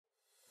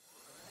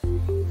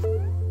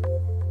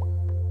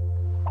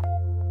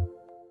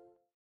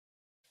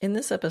In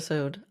this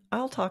episode,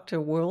 I'll talk to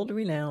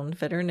world-renowned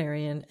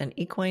veterinarian and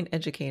equine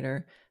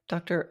educator,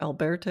 Dr.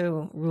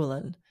 Alberto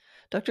Rullan.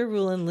 Dr.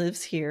 Rullan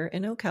lives here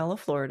in Ocala,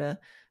 Florida,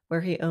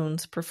 where he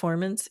owns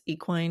Performance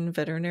Equine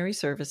Veterinary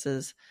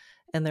Services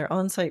and their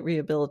on-site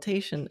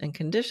rehabilitation and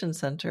condition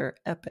center,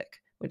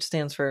 EPIC, which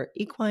stands for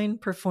Equine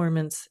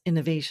Performance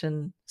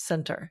Innovative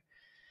Center.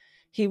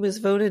 He was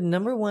voted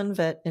 #1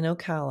 vet in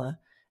Ocala,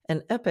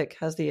 and EPIC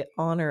has the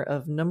honor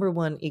of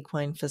 #1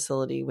 equine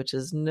facility, which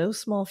is no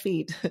small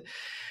feat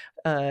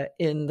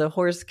in the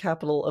horse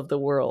capital of the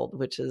world,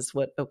 which is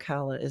what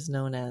Ocala is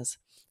known as.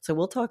 So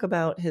we'll talk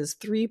about his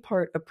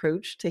 3-part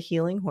approach to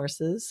healing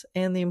horses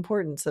and the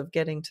importance of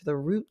getting to the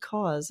root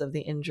cause of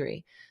the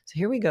injury. So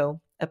here we go,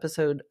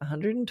 episode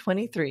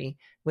 123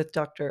 with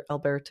Dr.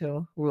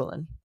 Alberto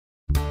Rullan.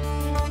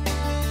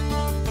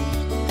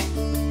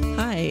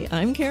 Hi,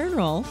 I'm Karen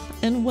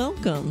Rolfe, and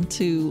welcome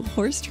to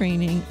Horse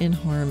Training in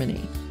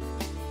Harmony.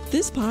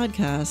 This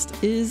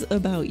podcast is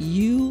about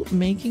you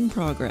making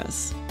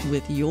progress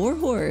with your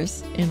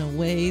horse in a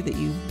way that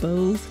you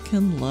both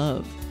can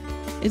love.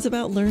 It's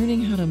about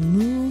learning how to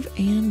move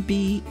and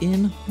be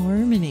in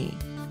harmony.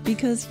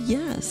 Because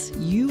yes,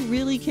 you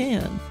really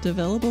can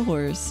develop a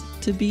horse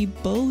to be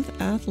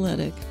both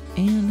athletic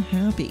and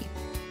happy.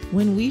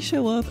 When we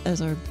show up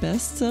as our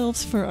best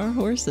selves for our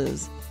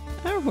horses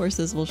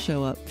will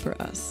show up for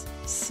us.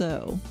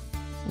 So,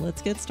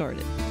 let's get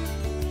started.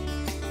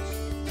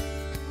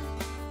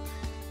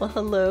 Well,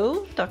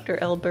 hello, Dr.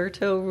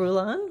 Alberto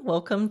Rullan.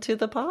 Welcome to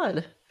the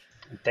pod.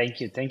 Thank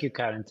you,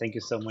 Karen. Thank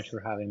you so much for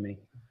having me.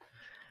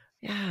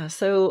 Yeah,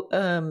 so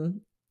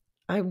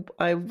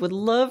I would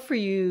love for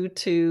you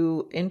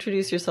to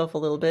introduce yourself a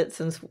little bit,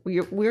 since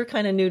we're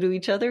kind of new to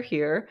each other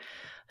here.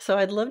 So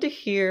I'd love to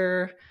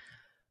hear,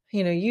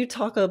 you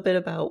talk a bit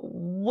about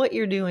what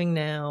you're doing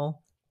now.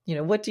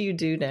 What do you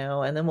do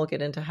now? And then we'll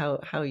get into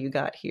how you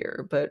got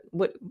here. But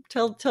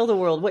tell the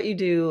world what you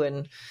do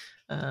and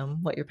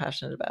what you're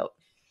passionate about.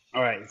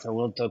 All right, so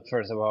we'll talk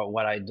first about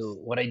what I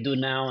do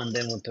now, and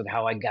then we'll talk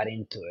how I got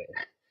into it.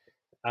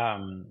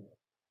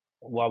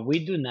 What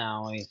we do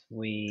now is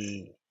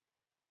we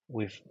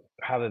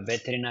have a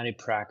veterinary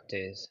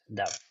practice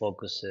that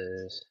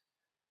focuses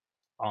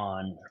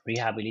on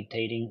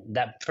rehabilitating,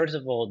 that first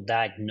of all,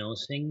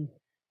 diagnosing,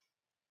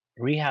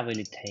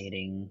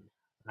 rehabilitating,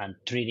 and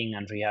treating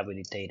and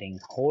rehabilitating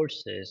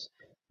horses,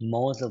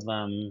 most of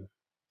them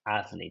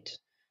athletes.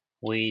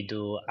 We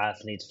do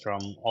athletes from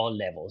all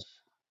levels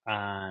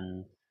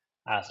and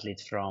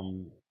athletes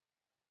from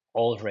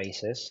all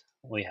races.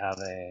 We have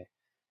a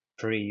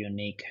pretty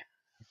unique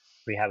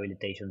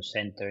rehabilitation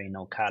center in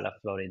Ocala,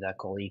 Florida,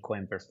 called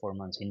Equine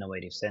Performance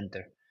Innovative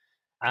Center.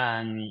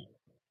 And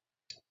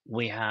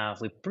we're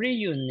pretty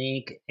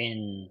unique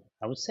in,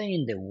 I would say,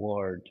 in the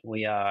world.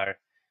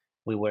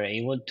 We were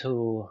able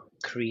to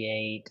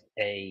create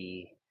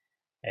a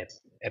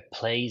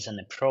place and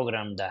a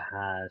program that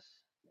has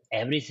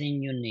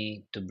everything you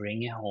need to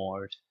bring a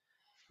horse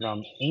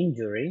from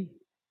injury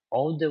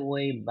all the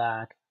way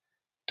back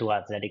to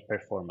athletic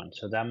performance.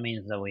 So that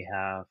means that we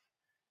have,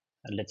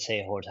 let's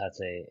say a horse has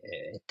a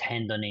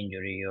tendon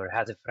injury or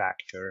has a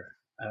fracture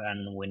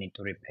and we need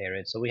to repair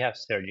it. So we have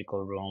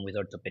surgical room with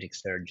orthopedic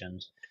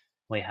surgeons.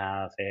 We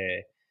have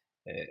a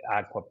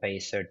aqua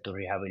pacer to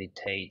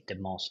rehabilitate the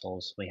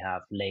muscles. We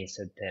have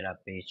laser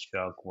therapy,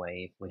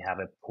 shockwave. We have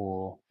a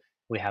pool.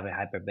 We have a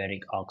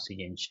hyperbaric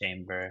oxygen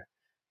chamber.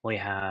 We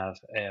have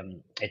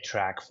a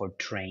track for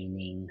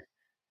training.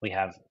 We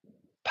have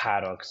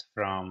paddocks,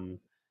 from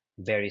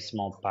very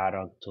small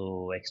paddock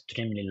to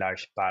extremely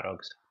large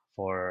paddocks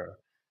for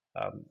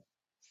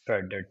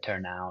further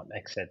turnout,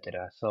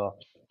 etc. So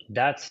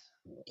that's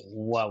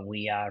what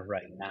we are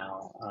right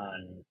now,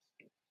 and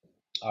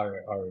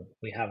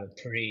we have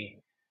a pretty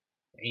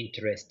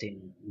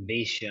interesting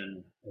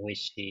vision,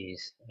 which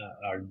is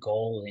our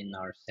goal in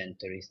our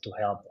center is to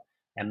help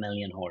 1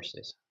 million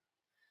horses.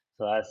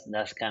 So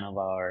that's kind of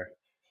our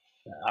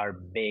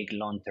big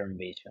long-term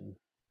vision.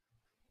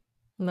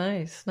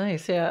 Nice.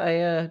 Yeah,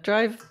 I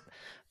drive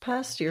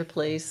past your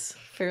place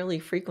fairly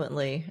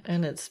frequently,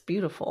 and it's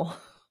beautiful.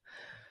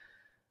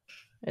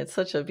 It's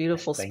such a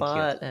beautiful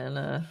spot,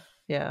 and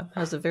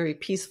has a very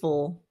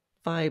peaceful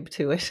vibe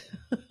to it.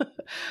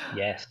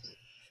 Yes.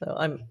 So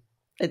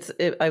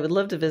I would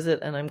love to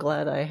visit, and I'm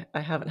glad I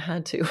haven't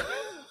had to.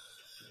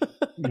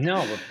 No,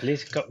 but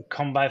please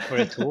come by for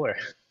a tour.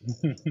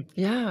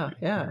 Yeah,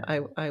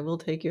 I will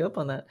take you up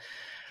on that.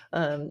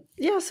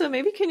 So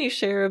maybe can you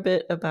share a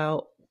bit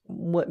about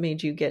what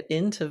made you get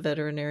into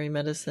veterinary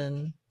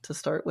medicine to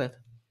start with?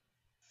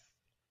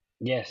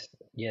 Yes.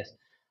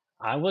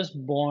 I was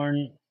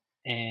born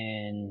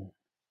in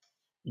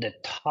the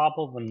top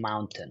of a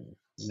mountain,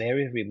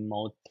 very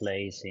remote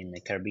place in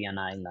the Caribbean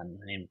island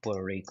in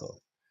Puerto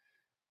Rico.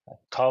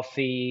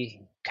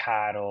 Coffee,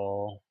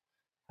 cattle,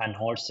 and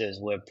horses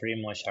were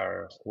pretty much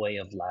our way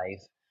of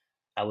life.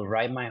 I would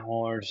ride my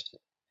horse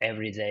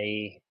every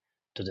day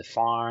to the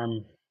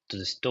farm, to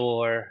the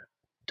store,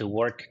 to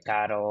work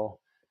cattle,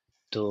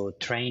 to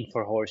train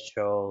for horse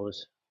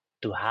shows,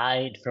 to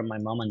hide from my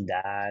mom and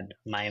dad.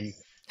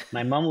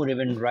 My mom would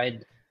even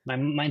ride,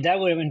 my dad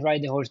would even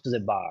ride the horse to the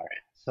bar.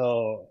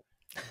 So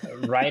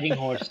riding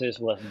horses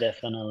was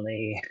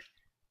definitely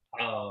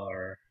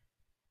our,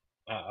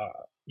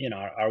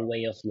 our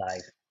way of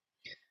life.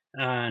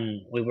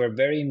 And we were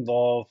very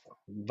involved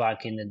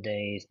back in the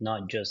days,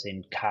 not just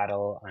in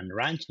cattle and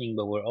ranching,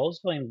 but we're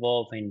also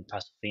involved in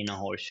Pasofino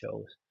horse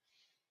shows.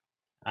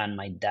 And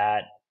my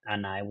dad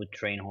and I would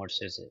train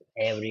horses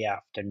every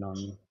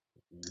afternoon,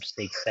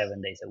 6,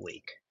 7 days a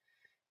week.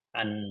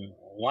 And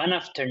one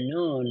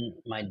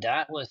afternoon, my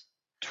dad was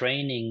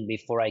training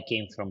before I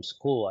came from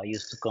school. I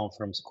used to come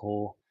from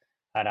school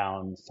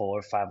around 4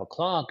 or 5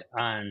 o'clock,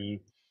 and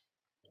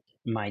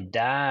my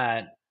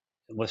dad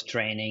was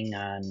training,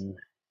 and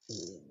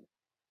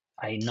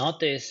I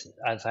noticed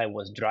as I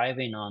was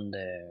driving on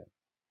the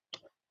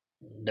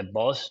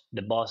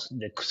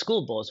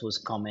school bus was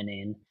coming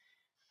in,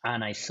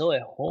 and I saw a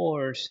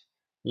horse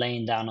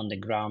laying down on the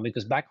ground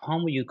because back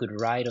home you could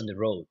ride on the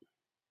road.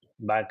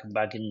 Back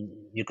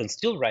in you can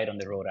still ride on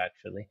the road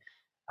actually,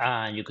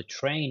 and you could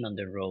train on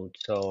the road.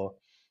 So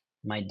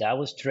my dad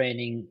was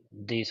training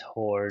this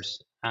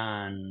horse,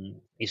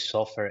 and he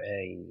suffered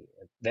a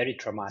very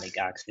traumatic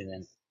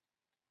accident,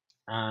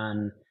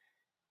 and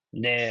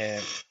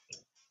the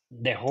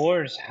the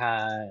horse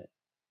had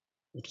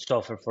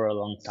suffered for a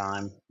long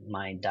time.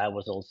 My dad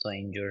was also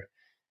injured,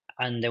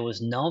 and there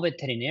was no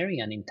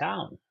veterinarian in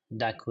town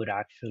that could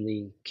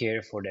actually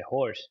care for the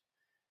horse.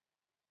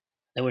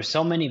 There were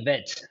so many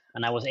vets,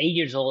 and I was 8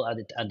 years old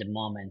at the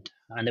moment,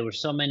 and there were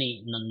so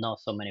many, no, not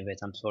so many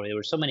vets, I'm sorry, there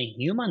were so many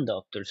human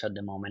doctors at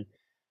the moment,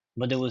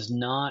 but there was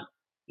not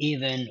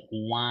even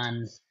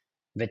one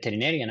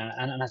veterinarian.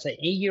 And as an 8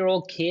 year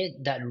old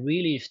kid, that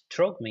really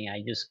struck me.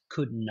 I just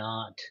could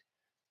not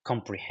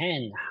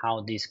comprehend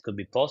how this could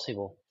be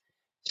possible.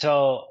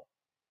 So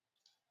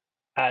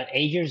at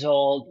 8 years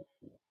old,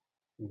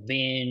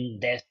 being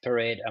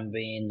desperate and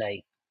being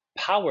like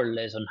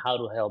powerless on how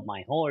to help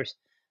my horse,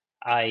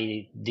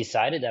 I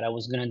decided that I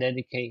was going to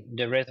dedicate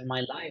the rest of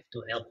my life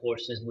to help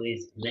horses with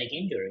leg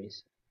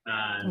injuries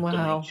and to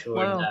make Wow. sure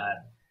Wow.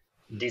 that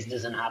this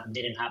didn't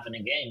happen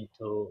again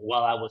to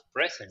while I was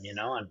present,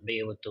 and be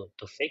able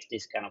to fix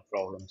these kind of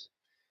problems.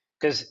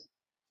 Because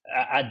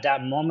at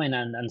that moment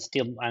and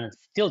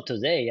still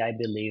today, I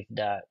believe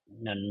that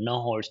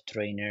no horse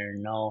trainer,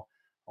 no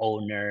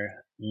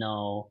owner,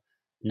 no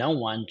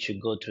one should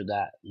go through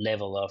that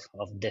level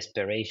of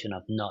desperation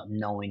of not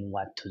knowing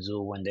what to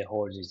do when the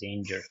horse is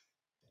injured.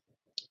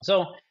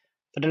 So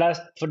for the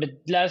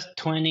last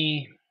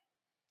 20,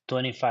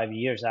 25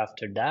 years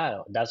after that,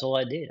 that's all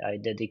I did. I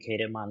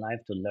dedicated my life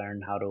to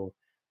learn how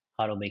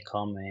to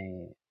become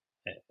a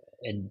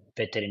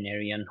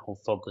veterinarian who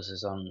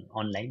focuses on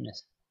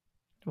lameness.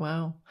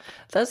 Wow.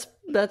 That's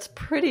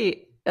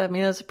pretty, I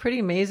mean, that's pretty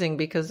amazing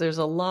because there's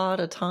a lot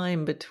of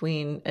time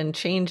between and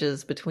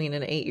changes between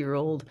an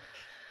 8-year-old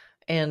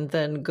and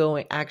then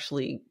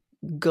actually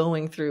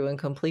going through and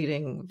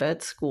completing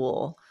vet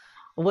school.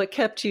 What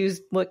kept you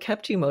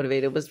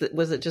motivated?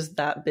 Was it just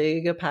that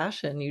big a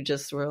passion? You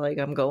just were like,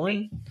 I'm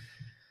going?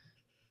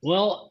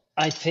 Well,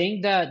 I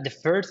think that the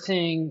first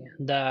thing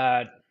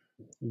that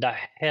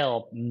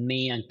helped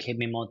me and kept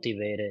me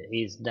motivated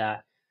is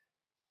that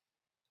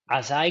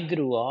as I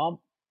grew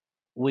up,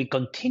 we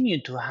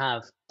continue to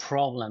have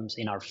problems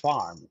in our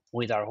farm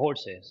with our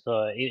horses.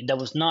 So that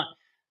was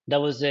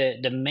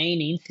the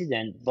main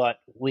incident, but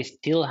we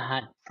still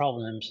had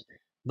problems,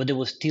 but there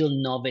was still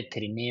no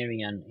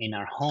veterinarian in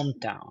our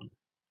hometown.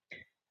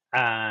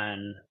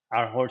 And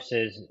our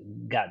horses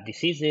got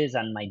diseases,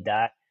 and my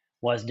dad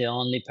was the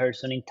only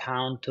person in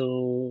town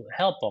to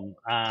help them.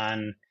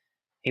 And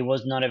he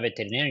was not a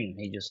veterinarian.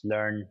 He just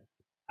learned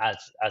as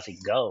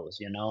it goes,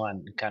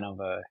 and kind of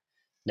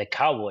the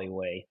cowboy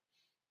way.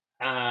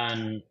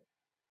 And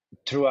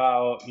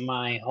throughout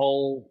my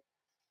whole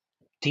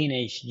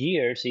teenage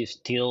years, it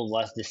still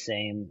was the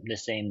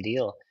same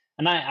deal.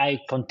 And I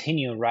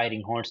continued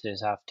riding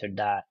horses after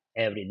that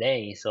every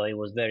day. So it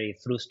was very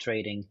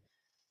frustrating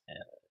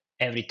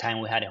every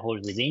time we had a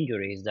horse with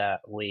injuries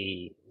that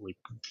we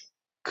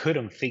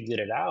couldn't figure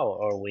it out,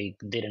 or we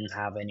didn't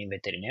have any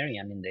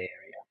veterinarian in the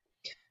area.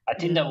 I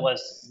think that Yeah.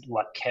 was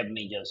what kept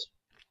me just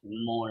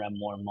more and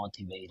more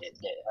motivated,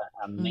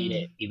 and made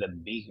it Mm, even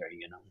bigger.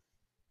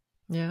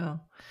 yeah.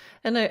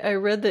 And I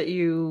read that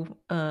you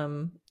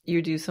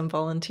do some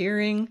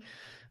volunteering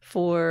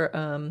for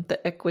the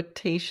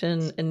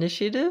Equitation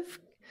Initiative.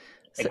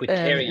 So, and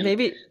Equitarian.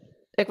 maybe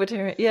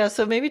Equitarian. Yeah,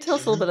 so maybe tell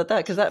us a little bit Mhm. about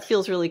that because that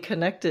feels really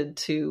connected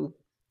to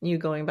you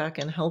going back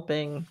and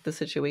helping the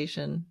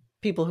situation,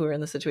 people who are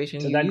in the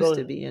situation So you that used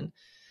to goes, be in.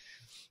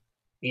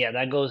 yeah,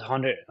 that goes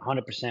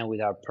 100%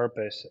 with our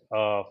purpose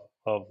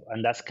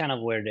and that's kind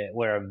of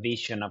where our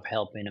vision of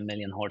helping a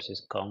million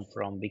horses come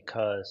from,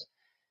 because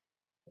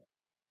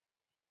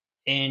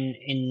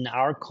in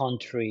our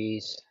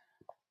countries,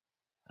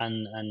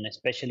 and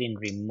especially in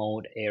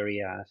remote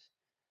areas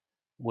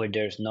where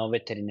there's no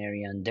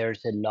veterinarian,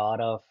 there's a lot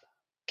of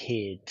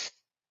kids,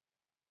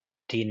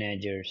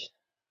 teenagers,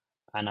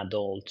 and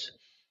adults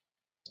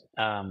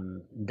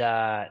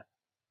that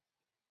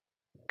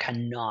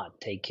cannot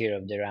take care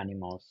of their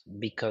animals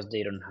because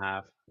they don't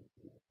have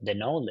the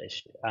knowledge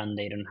and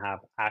they don't have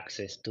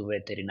access to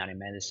veterinary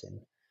medicine.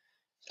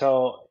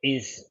 So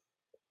it's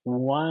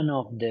one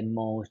of the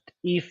most,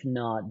 if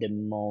not the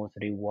most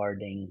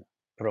rewarding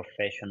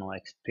professional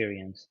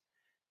experience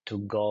to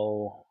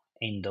go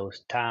in those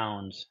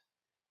towns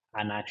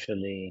and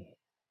actually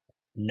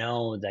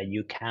know that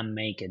you can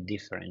make a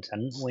difference.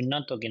 And we're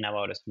not talking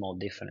about a small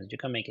difference, you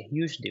can make a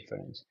huge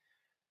difference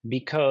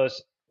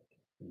because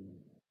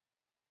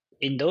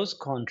in those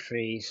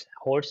countries,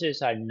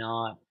 horses are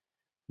not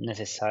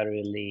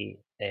necessarily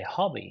a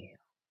hobby.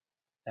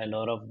 A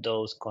lot of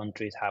those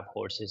countries have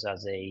horses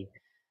as a,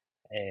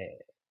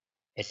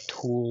 a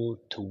tool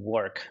to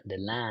work the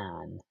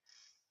land,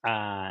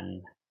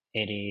 and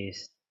it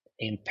is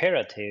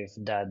imperative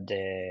that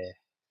the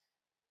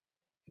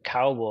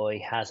cowboy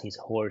has his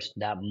horse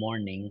that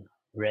morning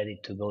ready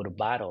to go to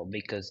battle,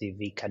 because if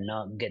he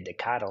cannot get the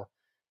cattle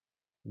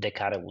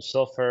will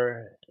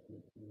suffer.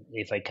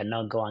 If I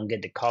cannot go and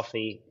get the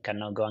coffee,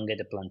 cannot go and get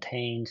the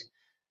plantains,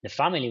 the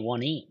family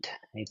won't eat.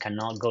 It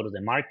cannot go to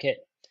the market.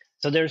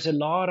 So there's a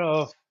lot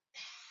of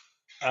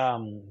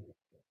um,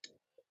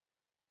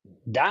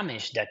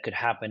 damage that could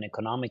happen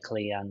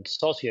economically and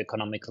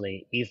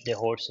socioeconomically if the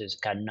horses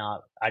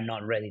cannot are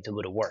not ready to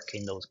go to work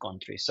in those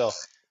countries. So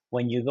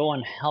when you go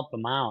and help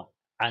them out,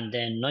 and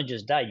then not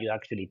just that, you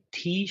actually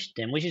teach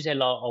them, which is a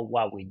lot of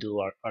what we do.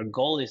 Our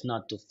goal is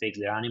not to fix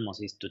their animals,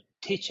 is to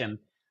teach them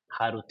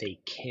how to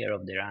take care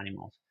of their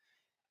animals.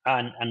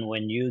 And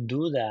when you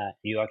do that,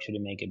 you actually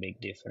make a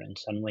big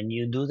difference. And when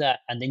you do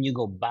that and then you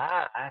go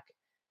back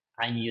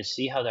and you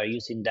see how they're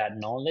using that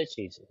knowledge,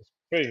 it's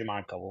pretty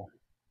remarkable.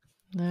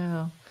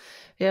 Yeah.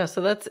 Yeah.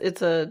 So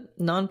it's a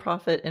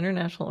nonprofit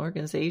international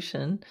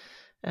organization.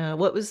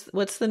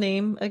 What's the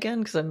name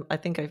again? Because I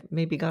think I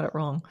maybe got it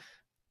wrong.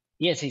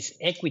 Yes, it's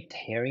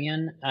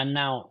equitarian, and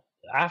now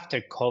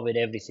after COVID,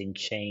 everything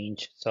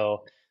changed.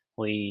 So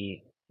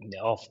we,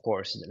 of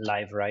course,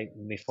 live right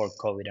before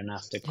COVID and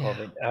after Yeah.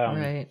 COVID.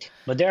 Right.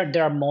 But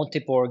there are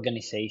multiple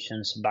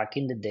organizations. Back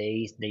in the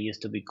days, they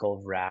used to be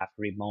called RAF,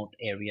 Remote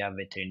Area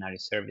Veterinary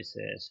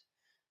Services,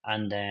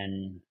 and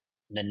then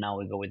now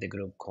we go with the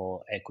group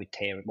called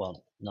Equitarian.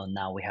 Well, no,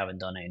 now we haven't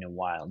done it in a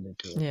while due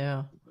to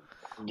Yeah.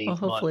 Well, this, but I'm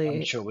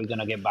hopefully. sure we're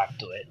gonna get back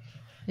to it.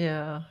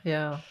 Yeah.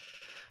 Yeah.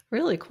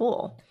 Really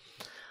cool.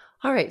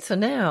 All right, so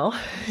now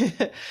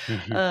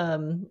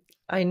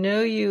I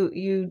know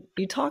you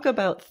talk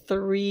about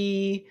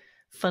three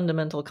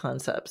fundamental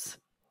concepts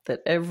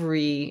that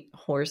every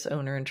horse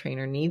owner and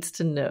trainer needs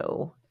to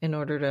know in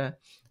order to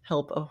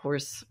help a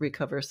horse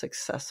recover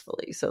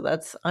successfully. So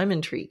I'm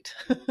intrigued.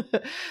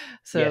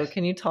 So Yes.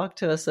 can you talk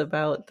to us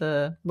about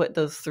the what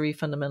those three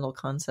fundamental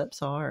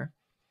concepts are?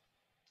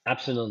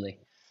 Absolutely.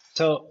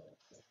 So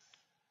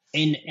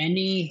in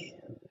any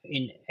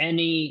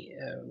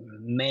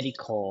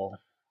medical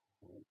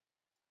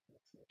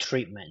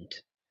treatment,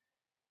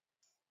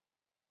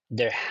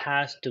 there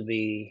has to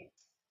be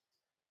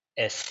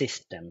a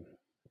system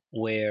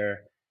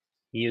where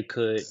you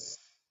could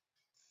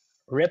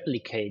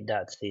replicate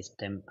that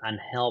system and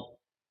help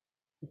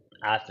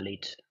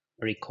athletes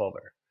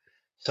recover.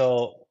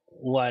 So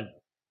what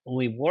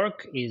we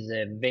work is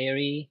a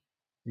very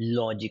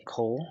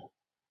logical,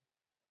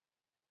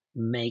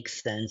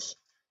 makes sense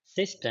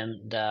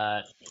system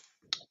that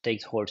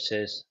takes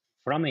horses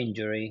from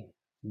injury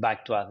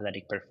back to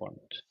athletic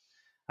performance.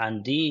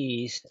 And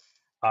these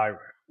are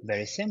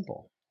very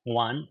simple.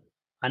 One,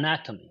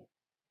 anatomy.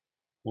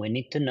 We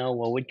need to know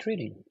what we're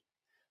treating.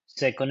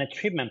 Second, a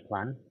treatment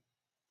plan.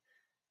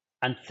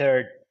 And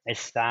third, a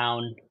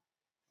sound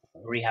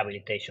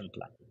rehabilitation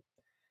plan.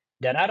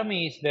 The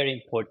anatomy is very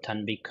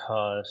important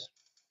because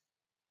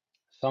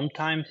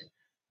sometimes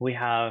we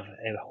have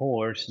a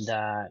horse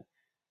that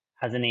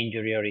has an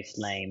injury or is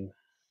lame,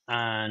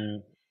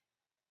 and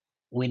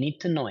we need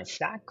to know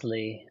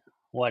exactly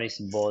what is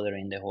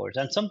bothering the horse.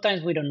 And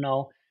sometimes we don't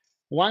know.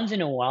 Once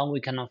in a while,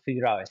 we cannot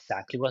figure out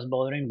exactly what's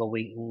bothering, but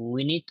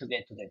we need to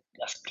get to the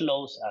as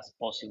close as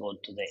possible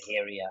to the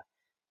area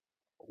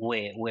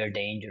where the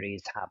injury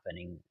is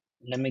happening.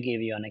 Let me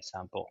give you an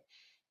example.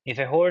 If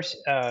a horse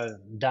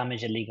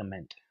damage a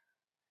ligament,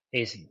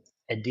 is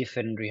a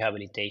different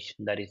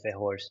rehabilitation than if a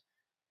horse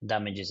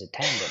damages a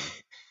tendon.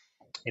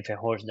 If a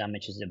horse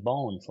damages the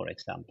bone, for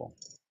example.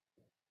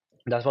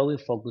 That's why we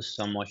focus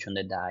so much on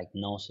the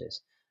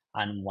diagnosis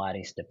and what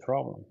is the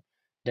problem.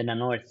 Then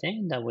another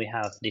thing that we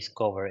have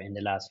discovered in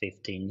the last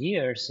 15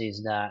 years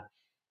is that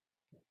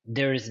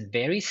there is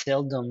very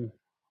seldom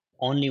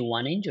only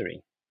one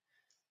injury.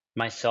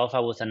 Myself, I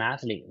was an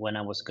athlete when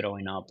I was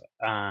growing up,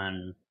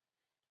 and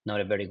not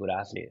a very good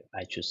athlete,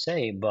 I should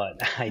say,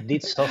 but I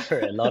did suffer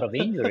a lot of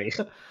injuries.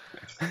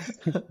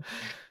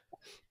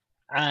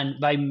 And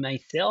by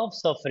myself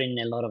suffering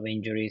a lot of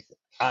injuries,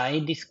 I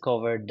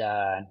discovered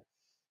that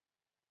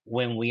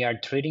when we are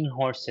treating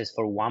horses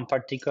for one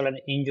particular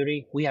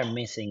injury, we are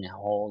missing a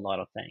whole lot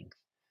of things.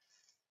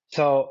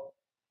 So,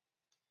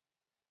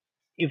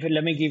 if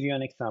let me give you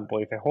an example.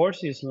 If a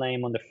horse is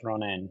lame on the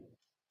front end,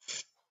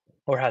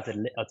 or has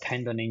a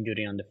tendon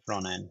injury on the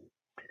front end.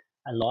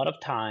 A lot of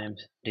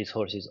times, this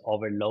horse is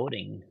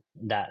overloading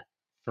that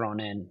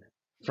front end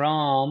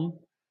from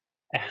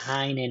a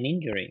hind end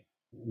injury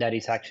that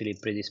is actually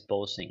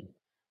predisposing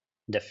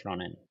the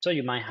front end. So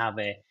you might have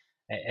a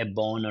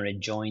bone or a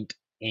joint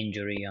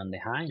injury on the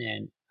hind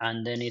end,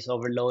 and then it's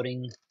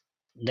overloading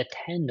the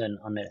tendon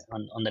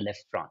on the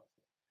left front.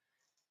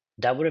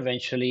 That would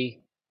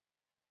eventually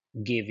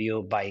give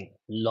you, by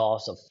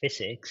laws of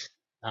physics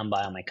and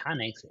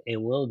biomechanics,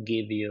 it will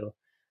give you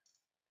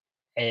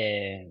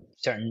a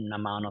certain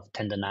amount of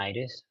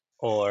tendonitis,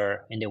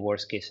 or in the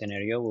worst case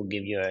scenario, will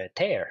give you a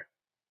tear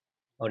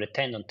or a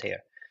tendon tear.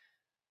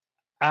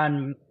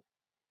 And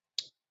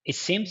it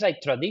seems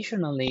like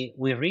traditionally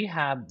we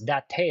rehab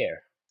that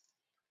tear,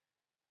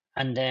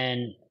 and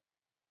then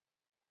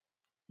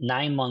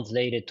 9 months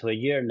later to a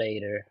year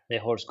later, the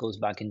horse goes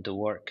back into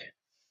work,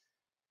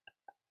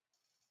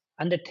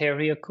 and the tear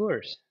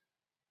reoccurs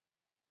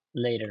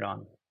later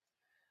on.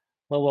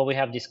 Well, what we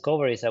have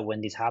discovered is that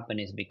when this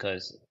happens is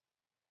because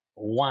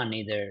one,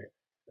 either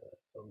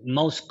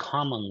most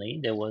commonly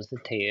there was the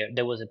tear,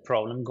 there was a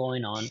problem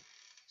going on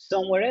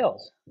somewhere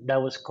else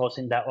that was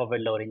causing that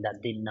overloading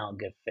that did not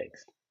get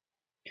fixed.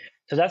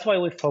 So that's why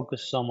we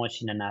focus so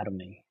much in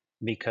anatomy,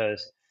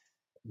 because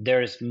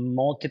there's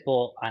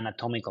multiple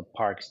anatomical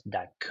parts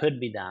that could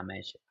be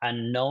damaged,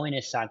 and knowing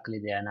exactly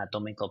the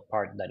anatomical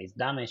part that is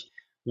damaged,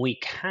 we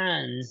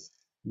can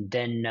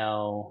then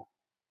know,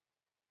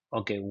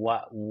 okay,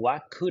 what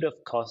could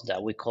have caused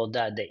that. We call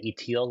that the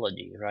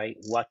etiology, right?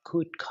 What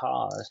could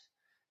cause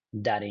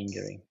that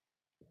injury?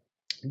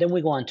 Then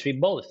we go and treat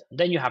both.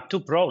 Then you have two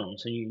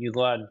problems. So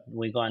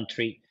we go and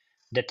treat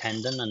the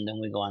tendon, and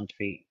then we go and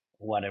treat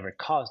whatever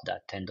caused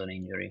that tendon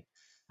injury.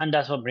 And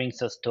that's what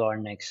brings us to our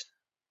next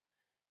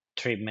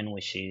treatment,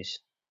 which is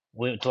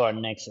to our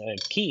next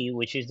key,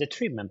 which is the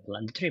treatment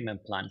plan. The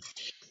treatment plan.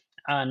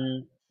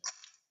 And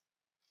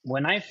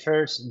when I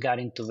first got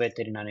into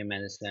veterinary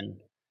medicine,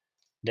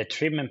 the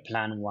treatment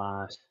plan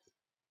was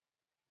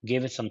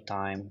give it some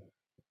time,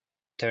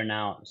 turn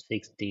out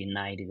 60,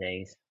 90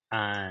 days,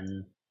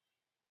 and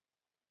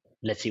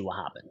let's see what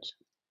happens.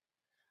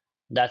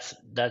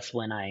 That's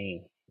when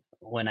I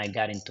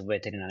got into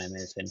veterinary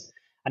medicine,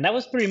 and that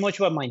was pretty much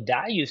what my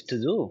dad used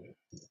to do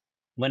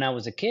when I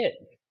was a kid,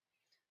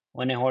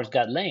 when a horse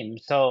got lame.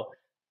 So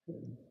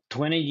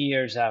 20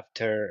 years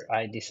after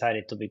I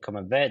decided to become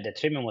a vet, the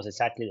treatment was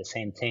exactly the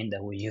same thing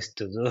that we used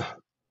to do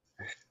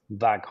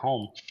back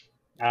home,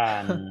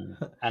 and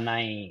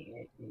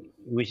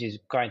which is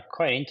quite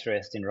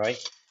interesting, right?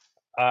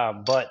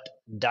 But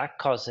that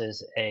could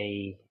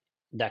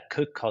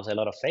cause a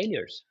lot of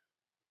failures,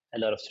 a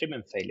lot of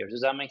treatment failures.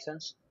 Does that make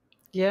sense?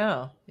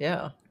 Yeah,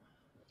 yeah.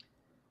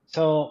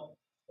 So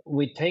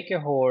we take a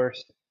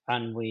horse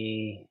and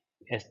we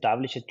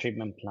establish a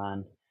treatment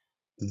plan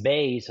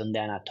based on the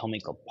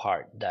anatomical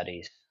part that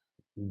is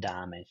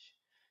damaged.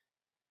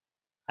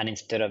 And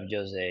instead of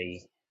just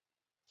a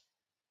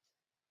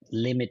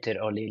limited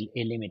or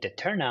unlimited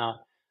turnout,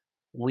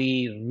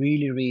 we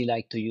really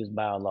like to use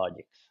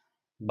biologics.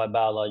 By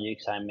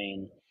biologics, I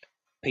mean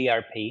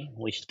PRP,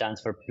 which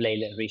stands for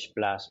platelet-rich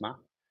plasma,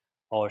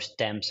 or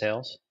stem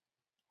cells,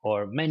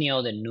 or many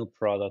other new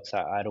products.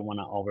 I don't want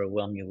to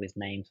overwhelm you with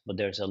names, but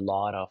there's a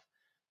lot of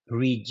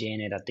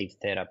regenerative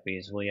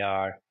therapies. We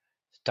are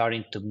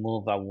starting to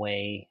move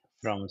away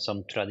from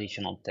some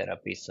traditional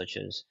therapies such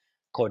as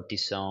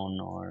cortisone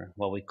or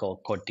what we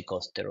call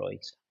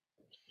corticosteroids.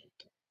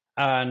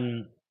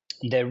 And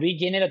the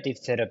regenerative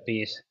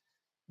therapies,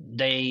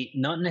 they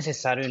not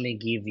necessarily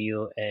give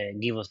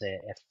us a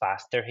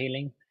faster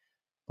healing,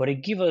 but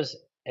it gives us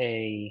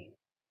a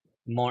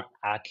more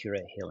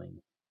accurate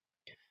healing,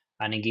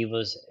 and it gives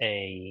us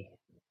a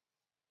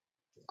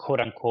quote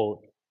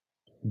unquote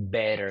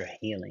better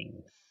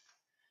healing.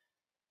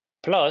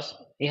 Plus,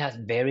 it has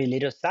very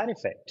little side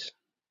effects.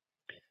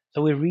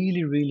 So we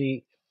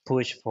really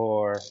push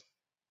for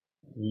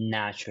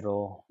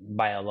natural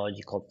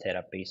biological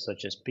therapies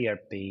such as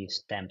PRP,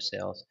 stem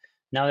cells.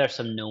 Now there's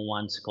some new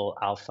ones called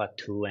Alpha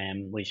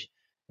 2M, which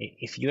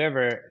if you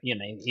ever,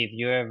 if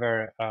you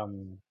ever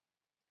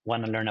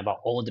want to learn about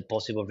all the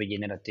possible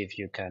regeneratives,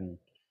 you can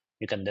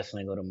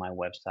definitely go to my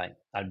website,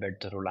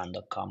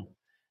 albertorullan.com,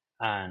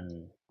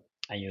 and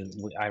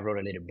I wrote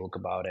a little book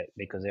about it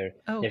because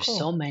Oh, there's so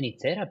cool. many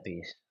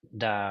therapies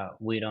that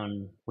we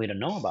don't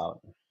know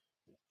about.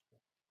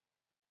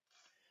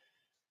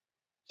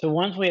 So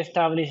once we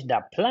establish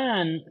that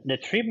plan, the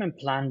treatment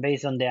plan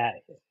based on the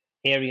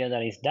area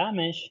that is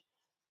damaged,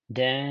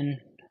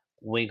 then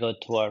we go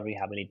to our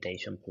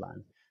rehabilitation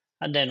plan.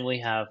 And then we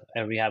have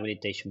a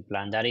rehabilitation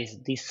plan that is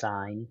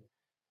designed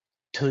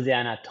to the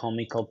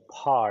anatomical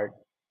part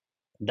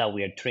that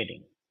we are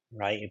treating,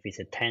 right? If it's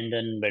a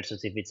tendon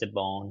versus if it's a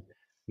bone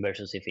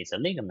versus if it's a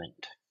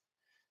ligament.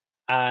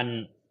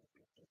 And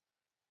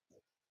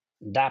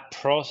that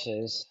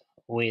process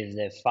with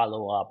the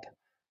follow up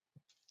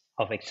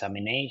of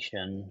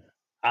examination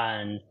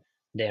and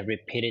the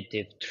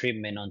repetitive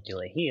treatment until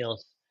it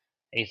heals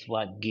is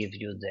what gives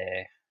you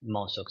the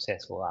most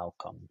successful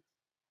outcome.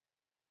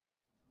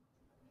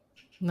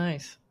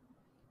 Nice.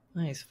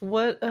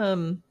 What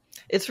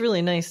it's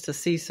really nice to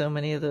see so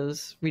many of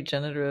those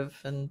regenerative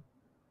and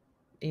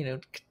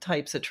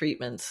types of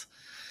treatments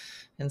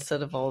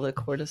instead of all the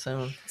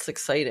cortisone. It's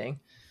exciting.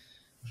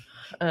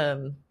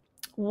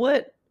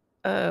 What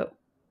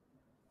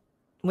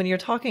when you're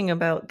talking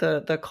about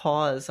the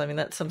cause, I mean,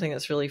 that's something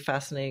that's really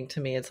fascinating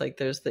to me. It's like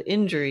there's the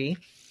injury,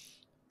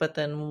 but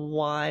then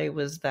why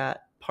was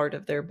that part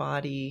of their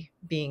body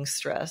being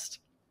stressed?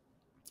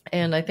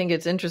 And I think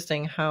it's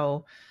interesting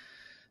how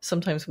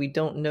sometimes we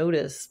don't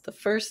notice the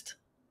first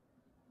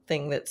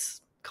thing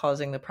that's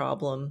causing the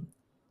problem,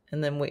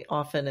 and then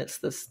it's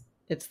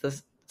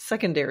the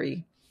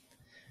secondary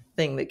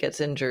thing that gets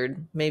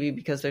injured, maybe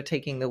because they're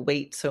taking the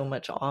weight so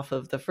much off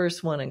of the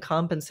first one and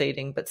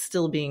compensating, but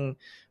still being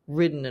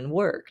ridden and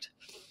worked.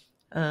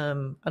 I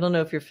don't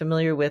know if you're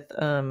familiar with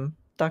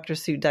Dr.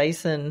 Sue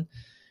Dyson,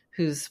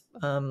 who's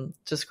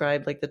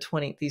described like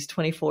these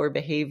 24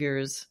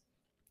 behaviors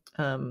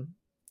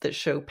that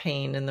show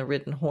pain in the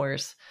ridden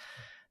horse.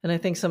 And I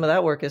think some of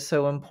that work is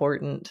so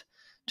important,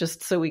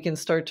 just so we can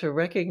start to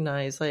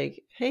recognize,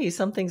 like, hey,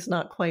 something's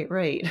not quite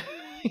right,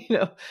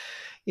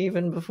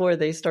 even before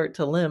they start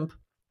to limp.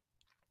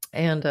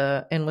 And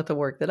with the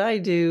work that I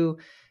do,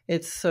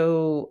 it's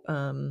so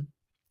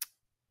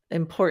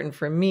important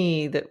for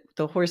me that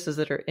the horses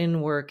that are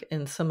in work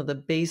and some of the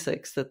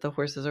basics that the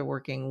horses are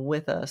working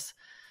with us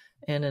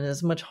and in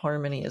as much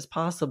harmony as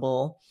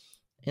possible,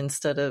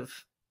 instead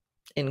of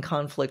in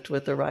conflict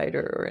with the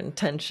rider or in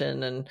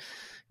tension and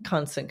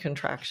constant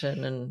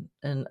contraction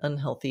and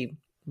unhealthy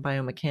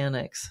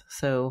biomechanics.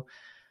 So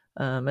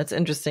it's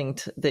interesting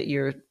that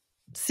you're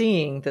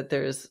seeing that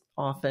there's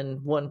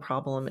often one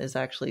problem is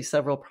actually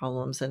several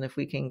problems. And if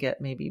we can get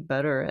maybe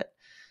better at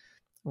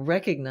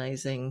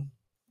recognizing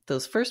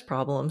those first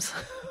problems,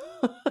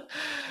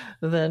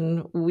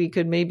 then we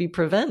could maybe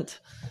prevent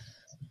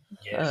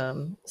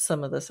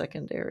some of the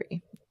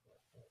secondary.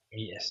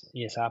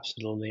 Yes,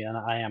 absolutely. And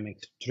I am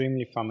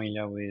extremely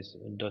familiar with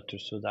Dr.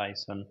 Sue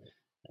Dyson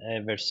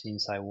ever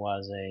since I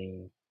was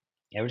a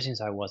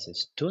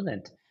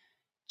student.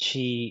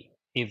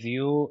 If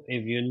you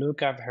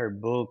look at her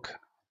book,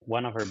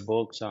 one of her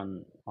books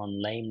on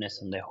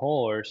lameness on the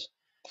horse,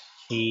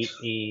 she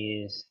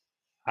is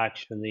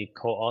actually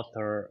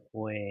co-author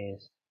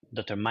with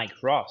Dr.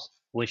 Mike Ross,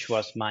 which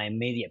was my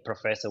immediate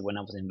professor when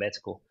I was in vet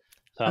school.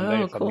 So I'm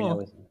very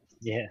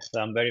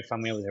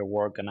familiar with her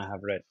work, and I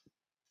have read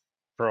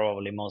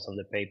probably most of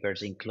the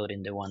papers,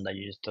 including the one that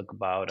you just talked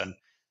about, and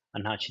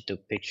how she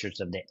took pictures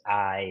of the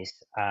eyes,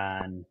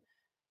 and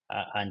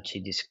she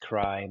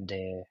described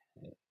the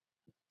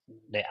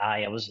eye.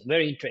 It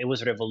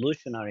was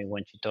revolutionary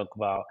when she talked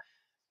about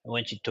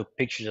when she took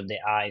pictures of the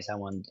eyes, and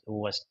when it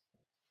was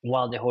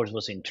while the horse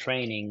was in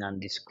training,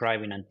 and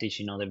describing and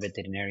teaching other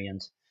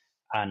veterinarians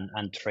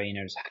and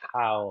trainers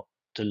how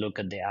to look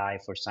at the eye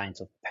for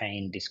signs of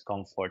pain,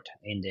 discomfort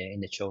in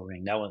the show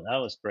ring. That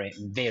was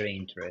very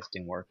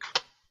interesting work.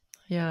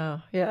 Yeah.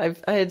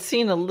 I had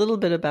seen a little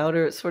bit about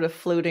her, sort of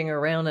floating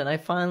around, and I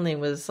finally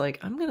was like,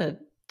 I'm gonna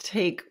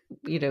take.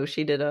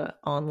 She did a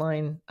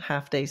online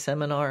half-day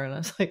seminar, and I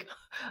was like,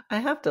 I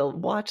have to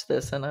watch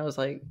this. And I was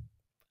like,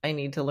 I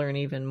need to learn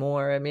even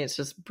more. I mean, it's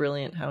just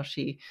brilliant how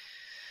she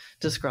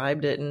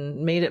described it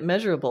and made it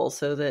measurable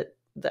so that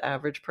the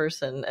average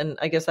person, and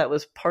I guess that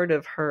was part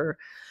of her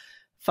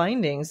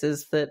findings,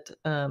 is that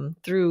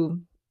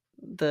through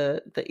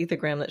the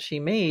ethogram that she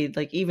made,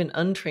 like even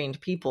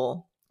untrained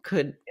people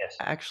could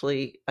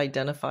actually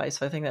identify.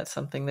 So I think that's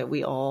something that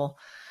we all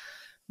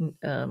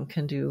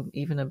can do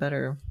even a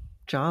better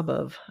job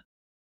of.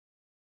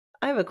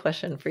 I have a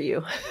question for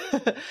you.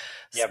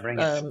 Yeah, bring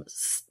it.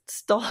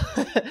 Stall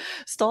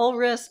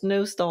rest,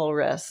 no stall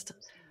rest.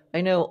 I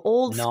know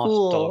old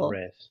school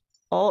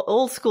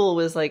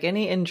was like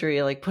any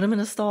injury, like put them in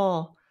a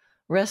stall,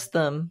 rest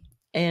them.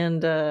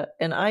 And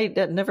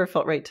that never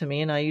felt right to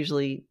me. And I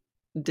usually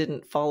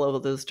didn't follow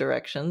those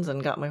directions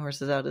and got my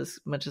horses out as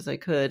much as I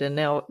could. And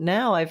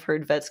now I've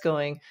heard vets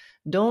going,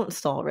 don't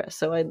stall rest.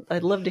 So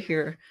I'd love to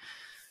hear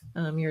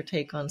your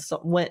take on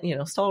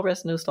when, stall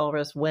rest, no stall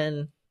rest,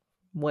 when,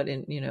 what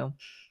in,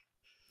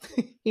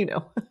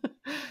 Yep.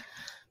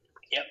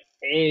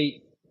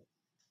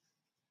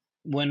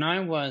 When I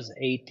was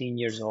 18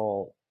 years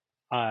old,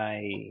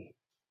 I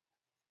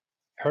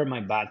hurt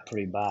my back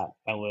pretty bad.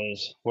 I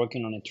was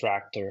working on a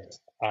tractor,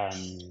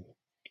 and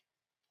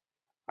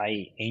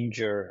I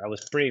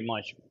was pretty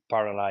much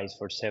paralyzed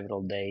for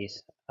several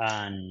days,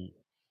 and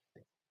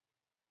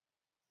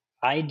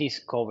I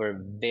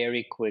discovered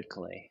very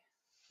quickly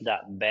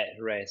that bed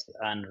rest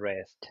and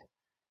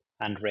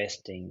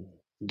resting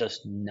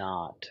does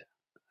not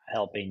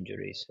help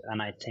injuries.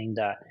 And I think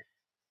that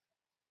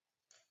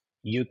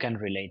you can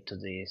relate to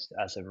this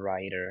as a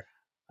writer,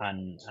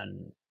 and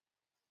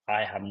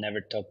I have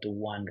never talked to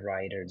one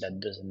writer that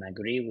doesn't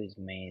agree with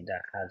me,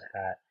 that has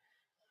had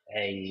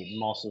a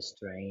muscle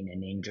strain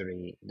and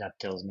injury, that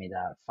tells me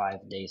that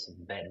 5 days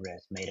of bed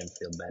rest made them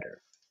feel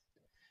better.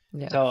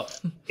 Yeah. So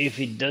if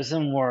it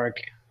doesn't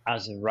work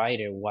as a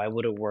rider, why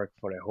would it work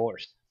for a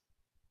horse?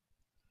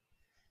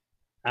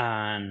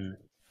 And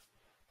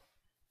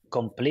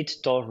complete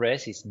stall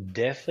rest is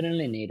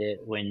definitely needed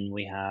when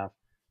we have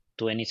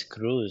 20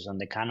 screws on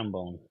the cannon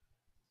bone.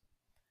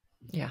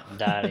 Yeah.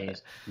 That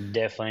is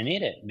definitely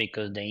needed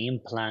because the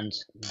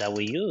implants that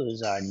we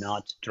use are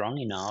not strong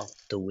enough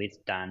to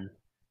withstand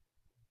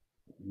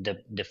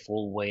the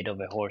full weight of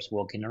a horse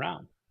walking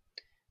around.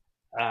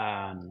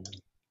 Um,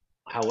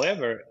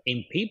 However,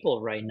 in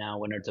people right now,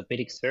 when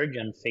orthopedic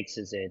surgeon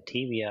fixes a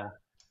tibia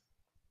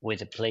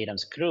with a plate and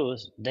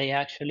screws, they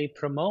actually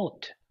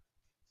promote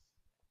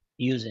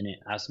using it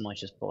as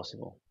much as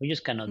possible. We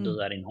just cannot do Hmm.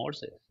 that in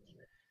horses.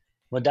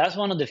 But that's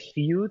one of the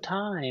few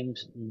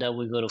times that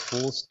we go to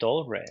full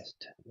stall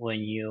rest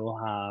when you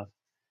have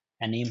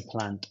an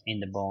implant in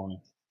the bone.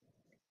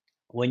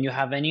 When you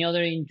have any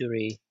other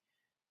injury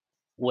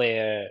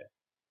where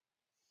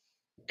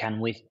can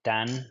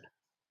withstand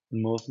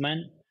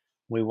movement,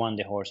 we want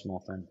the horse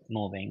movement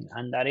moving,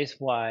 and that is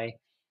why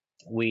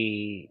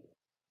we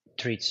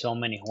treat so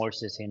many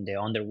horses in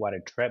the underwater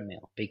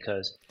treadmill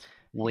because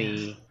Yeah.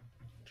 we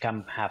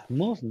can have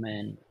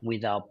movement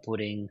without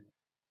putting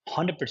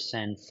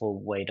 100%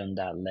 full weight on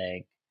that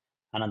leg,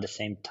 and at the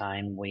same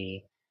time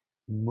we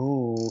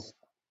move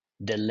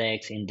the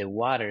legs in the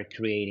water,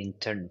 creating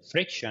turn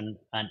friction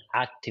and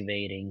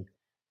activating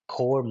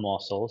core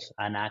muscles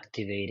and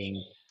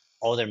activating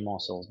other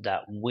muscles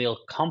that will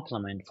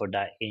complement for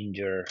that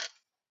injured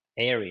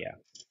area.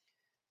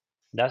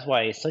 That's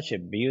why it's such a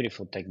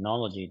beautiful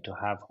technology to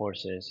have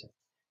horses,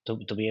 to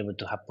be able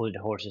to have put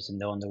horses in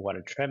the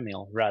underwater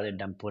treadmill rather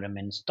than put them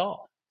in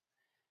stall.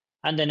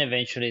 And then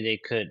eventually they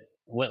could,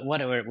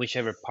 whatever,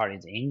 whichever part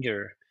is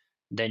injured,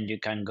 then you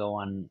can go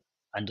and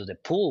do the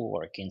pull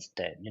work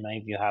instead. You know,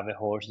 if you have a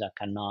horse that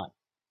cannot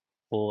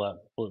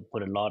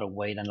put a lot of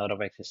weight and a lot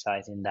of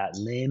exercise in that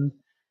limb,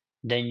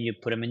 then you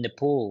put them in the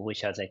pool,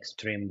 which has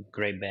extreme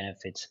great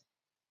benefits,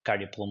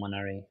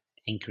 cardiopulmonary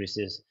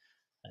increases.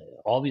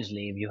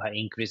 Obviously, if you have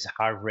increased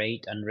heart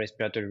rate and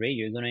respiratory rate,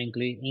 you're going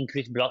to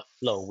increase blood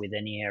flow with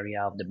any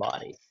area of the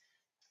body,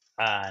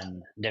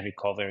 and the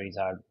recoveries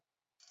are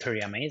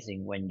pretty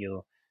amazing when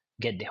you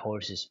get the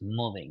horses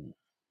moving.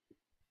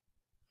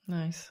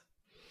 Nice.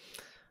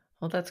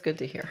 Well, that's good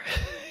to hear.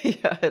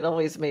 Yeah, it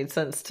always made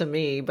sense to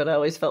me, but I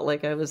always felt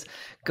like I was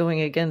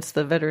going against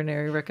the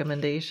veterinary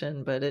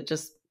recommendation, but it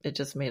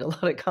just made a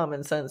lot of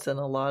common sense in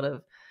a lot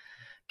of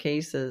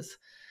cases.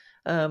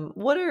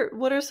 What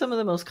are some of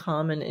the most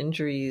common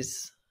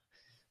injuries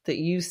that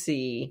you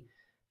see,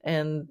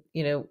 and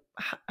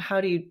how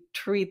do you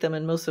treat them?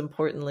 And most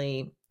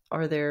importantly,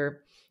 are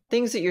there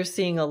things that you're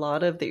seeing a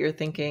lot of that you're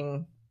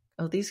thinking,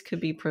 oh, these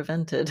could be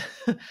prevented?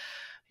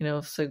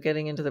 So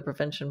getting into the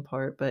prevention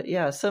part, but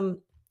yeah,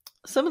 some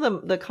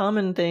of the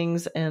common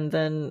things, and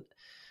then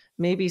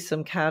maybe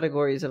some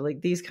categories of like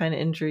these kind of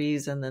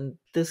injuries and then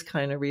this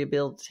kind of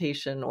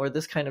rehabilitation or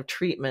this kind of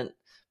treatment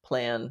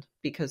plan,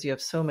 because you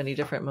have so many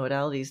different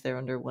modalities there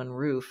under one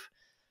roof.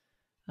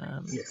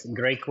 Yes,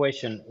 great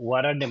question.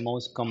 What are the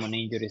most common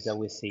injuries that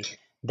we see?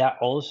 That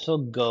also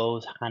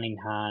goes hand in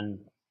hand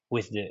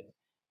with the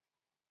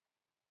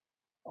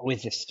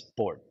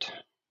sport.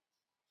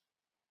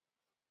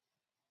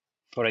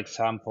 For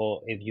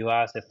example, if you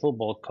ask a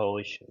football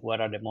coach what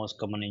are the most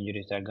common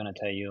injuries, they're going to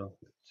tell you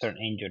certain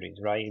injuries,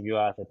 right? If you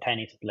ask a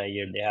tennis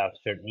player, they have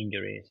certain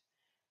injuries.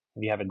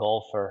 If you have a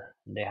golfer,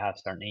 they have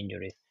certain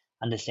injuries.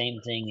 And the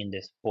same thing in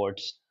the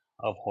sports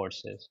of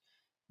horses.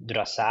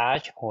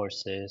 Dressage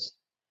horses,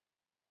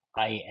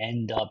 I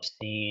end up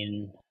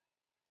seeing,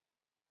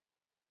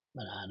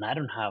 and I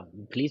don't have,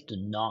 please do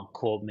not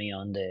quote me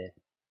on the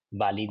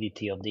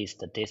validity of these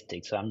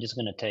statistics. So I'm just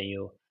going to tell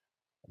you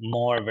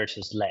more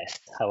versus less.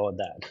 How about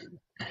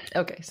that?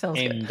 Okay, sounds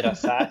good. In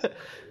dressage,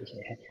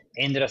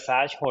 in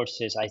dressage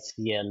horses, I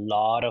see a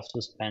lot of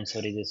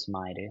suspensory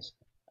desmitis.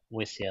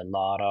 We see a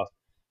lot of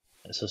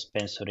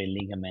suspensory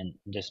ligament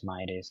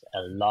desmitis,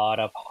 a lot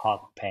of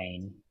hock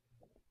pain,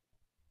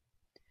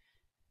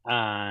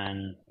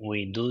 and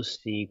we do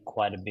see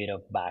quite a bit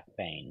of back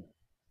pain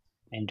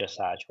in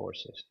dressage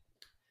horses.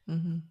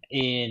 Hmm.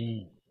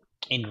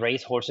 In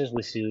race horses,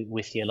 we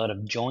see a lot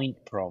of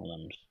joint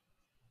problems,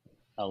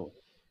 uh,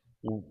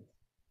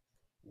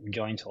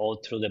 joints all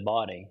through the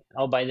body.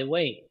 Oh, by the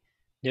way,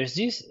 there's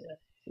this,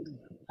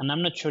 and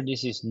I'm not sure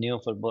this is new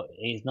for, but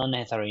it's not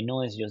necessarily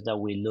new. It's just that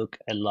we look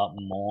a lot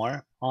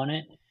more on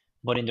it.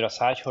 But in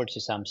dressage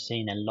horses, I'm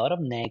seeing a lot of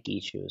neck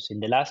issues. In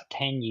the last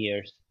 10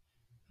 years,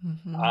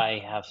 Hmm.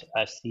 I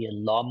see a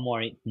lot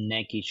more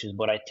neck issues,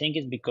 but I think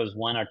it's because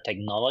one, our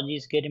technology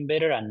is getting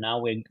better, and now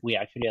we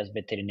actually as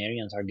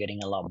veterinarians are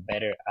getting a lot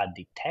better at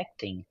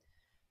detecting.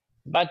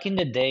 Back in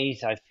the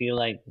days, I feel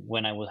like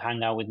when I would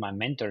hang out with my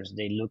mentors,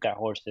 they look at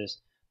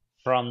horses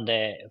from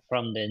the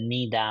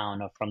knee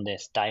down or from the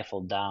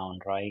stifle down,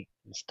 right?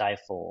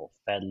 Stifle,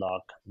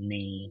 fetlock,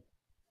 knee,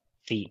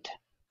 feet,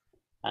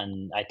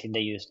 and I think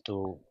they used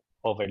to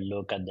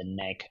overlook at the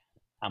neck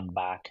and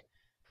back,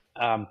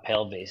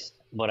 pelvis.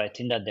 But I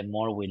think that the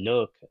more we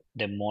look,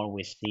 the more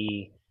we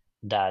see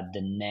that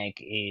the neck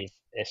is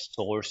a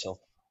source of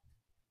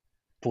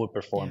poor Yeah.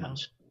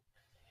 performance.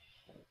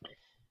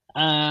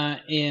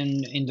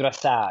 In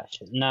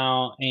dressage.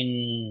 Now,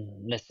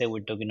 in let's say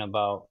we're talking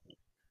about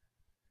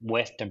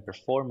Western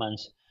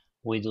performance,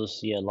 we do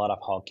see a lot of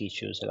hock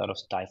issues, a lot of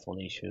stifle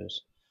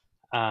issues,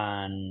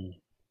 and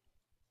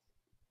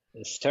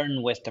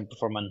certain Western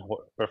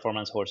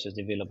performance horses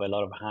develop a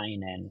lot of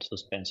hind-end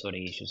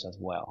suspensory issues as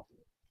well.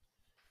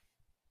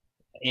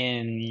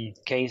 In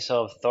case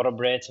of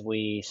thoroughbreds,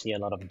 we see a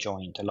lot of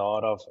joint, a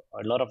lot of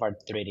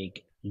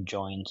arthritic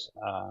joints,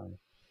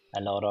 a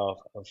lot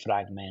of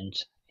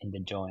fragments in the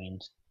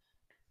joints.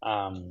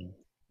 Um,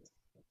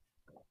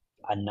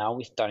 and now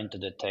we're starting to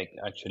detect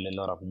actually a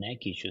lot of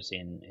neck issues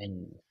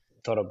in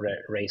thoroughbred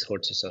race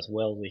horses as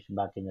well, which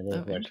back in the day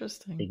Oh, were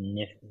interesting.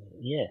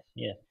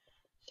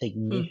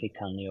 Hmm.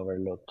 significantly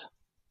overlooked.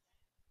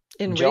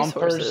 In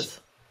Jumpers, racehorses.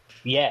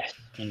 yes,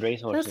 in That's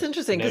racehorses,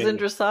 interesting because in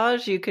very.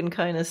 dressage you can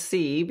kind of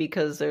see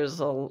because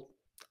there's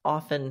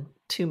often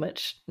too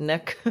much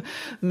neck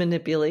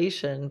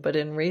manipulation, but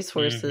in Hmm.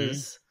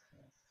 racehorses,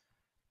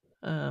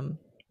 um,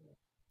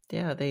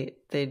 yeah,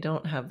 they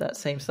don't have that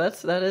same. So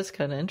that is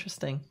kind of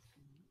interesting.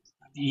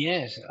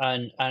 Yes,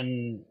 and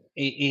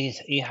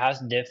it has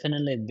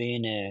definitely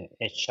been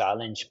a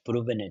challenge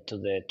proving it to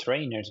the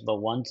trainers, but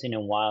once in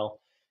a while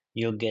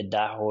you get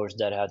that horse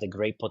that has a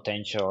great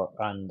potential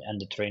and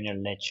the trainer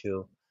lets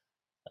you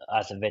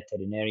as a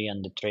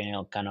veterinarian, the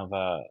trainer kind of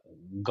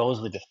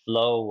goes with the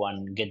flow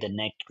and get the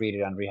neck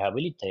treated and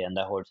rehabilitate, and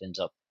that horse ends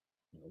up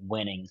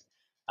winning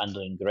and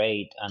doing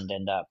great, and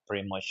then that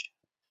pretty much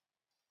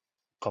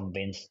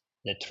convinced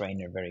the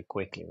trainer very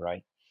quickly,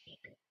 right?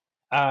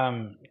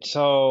 And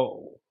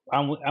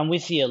we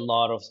see a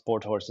lot of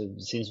sport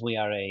horses since we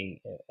are a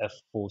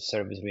full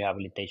service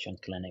rehabilitation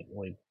clinic.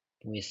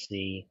 We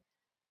see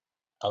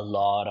a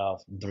lot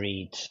of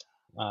breeds.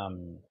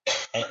 And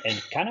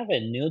kind of a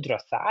new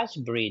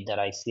dressage breed that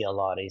I see a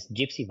lot is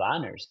Gypsy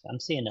Vanners. I'm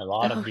seeing a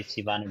lot of Oh,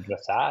 Gypsy Vanner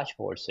dressage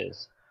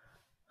horses.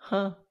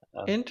 huh.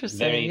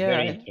 Interesting. Very, Yeah,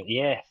 very interesting.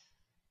 Yes,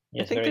 I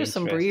yes, think very there's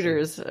some interesting.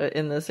 breeders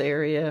in this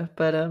area,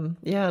 but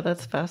yeah,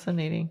 that's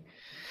fascinating.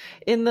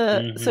 In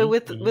the so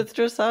Mm-hmm, mm-hmm. with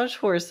dressage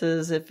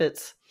horses, if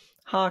it's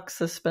hock,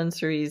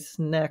 suspensories,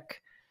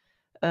 neck,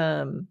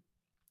 um,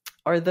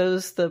 are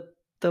those the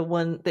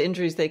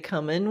injuries they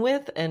come in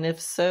with? And if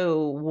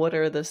so, what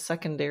are the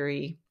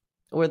secondary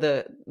or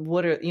the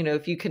what are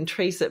if you can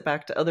trace it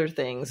back to other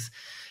things,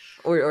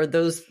 or are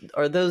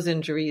those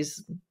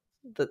injuries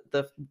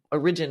the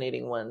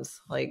originating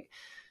ones? Like,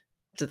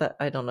 did that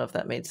I don't know if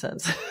that made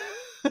sense.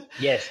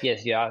 Yes,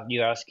 yes.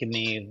 You're asking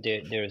me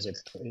if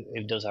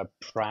if those are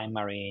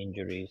primary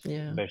injuries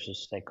Yeah.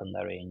 versus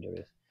secondary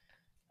injuries.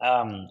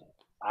 Um,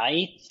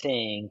 I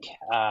think,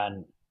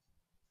 and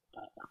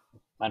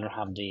I don't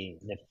have the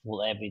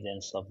full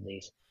evidence of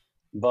this,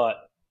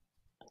 but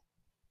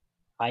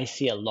I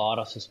see a lot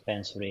of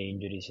suspensory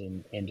injuries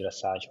in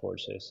dressage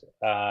horses,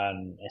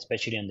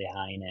 especially on the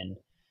hind end.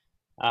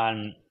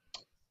 And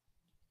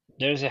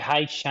there's a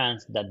high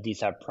chance that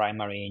these are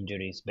primary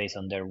injuries based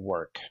on their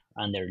work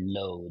and their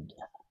load,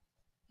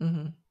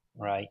 Hmm.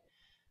 right?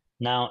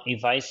 Now,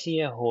 if I see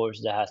a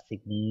horse that has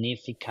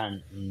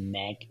significant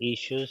neck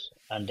issues,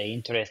 and the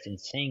interesting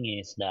thing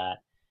is that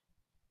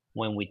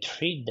when we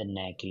treat the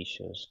neck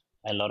issues,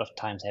 a lot of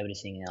times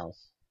everything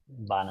else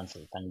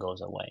balances and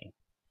goes away,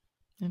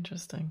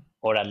 Interesting.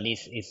 or at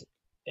least if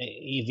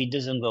it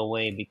doesn't go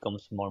away, it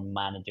becomes more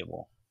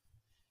manageable,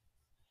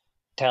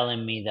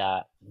 telling me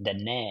that the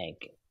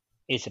neck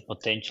is a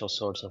potential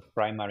source of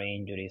primary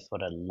injuries for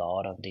a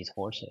lot of these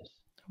horses.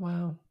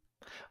 Wow.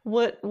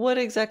 What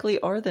exactly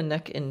are the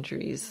neck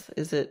injuries?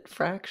 Is it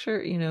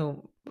fracture?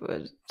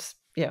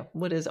 Yeah.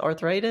 What is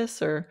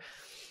arthritis or?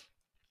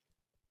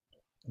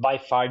 By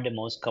far, the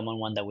most common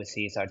one that we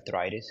see is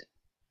arthritis.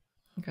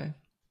 Okay.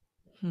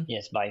 Hmm.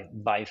 Yes,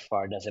 by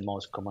far, that's the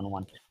most common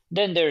one.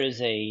 Then there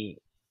is a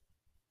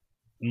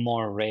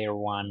more rare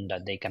one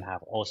that they can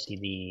have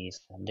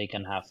OCDs, they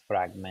can have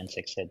fragments,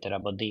 etc.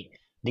 But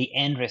the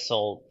end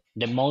result,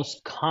 the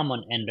most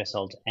common end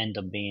result, end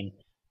up being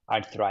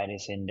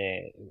arthritis in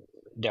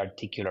the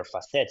articular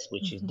facets,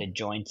 which is Hmm. the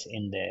joints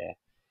in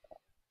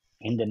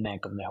the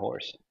neck of the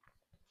horse.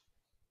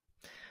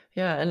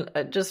 Yeah,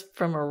 and just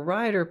from a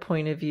rider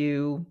point of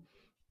view,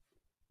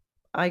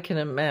 I can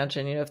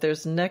imagine, if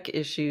there's neck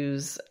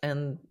issues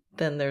and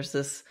then there's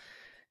this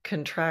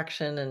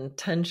contraction and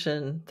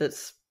tension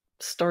that's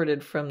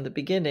started from the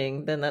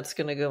beginning, then that's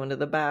going to go into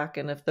the back.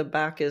 And if the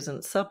back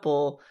isn't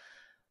supple,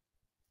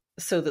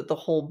 so that the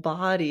whole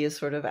body is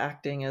sort of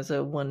acting as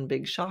a one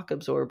big shock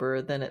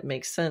absorber, then it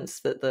makes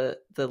sense that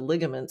the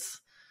ligaments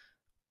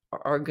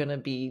are going to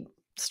be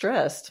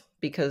stressed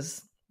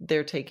because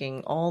they're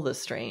taking all the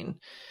strain.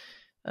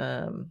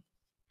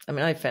 I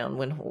mean, I found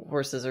when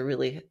horses are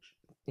really,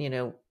 you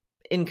know,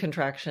 in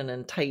contraction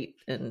and tight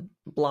and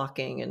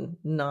blocking and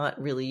not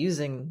really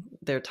using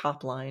their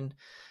top line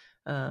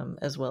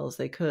as well as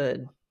they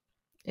could,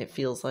 it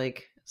feels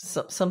like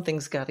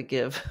something's got to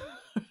give.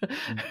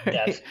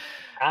 That's Right?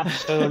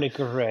 absolutely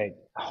correct.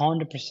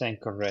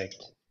 100% correct.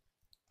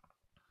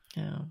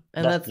 Yeah,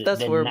 and That's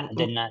that's where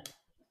the not.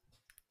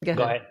 go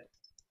Go ahead.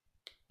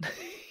 ahead.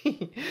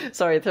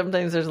 Sorry,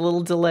 sometimes there's a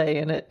little delay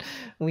in it.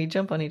 We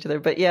jump on each other.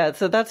 But yeah,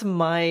 so that's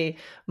my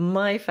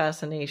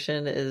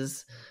fascination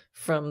is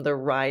from the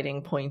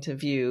riding point of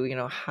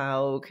view,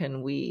 how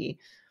can we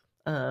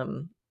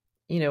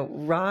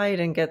ride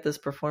and get this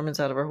performance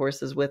out of our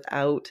horses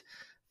without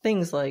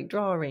things like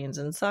draw reins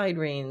and side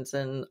reins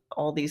and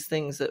all these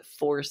things that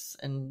force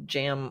and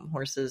jam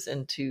horses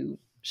into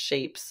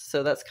shapes.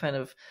 So that's kind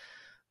of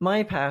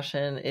my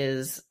passion,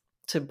 is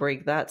to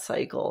break that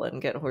cycle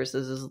and get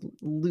horses as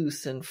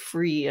loose and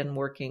free and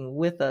working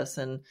with us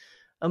and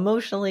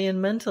emotionally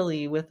and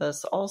mentally with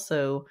us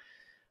also,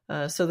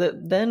 so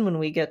that then when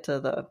we get to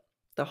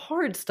the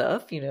hard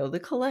stuff,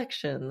 the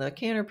collection, the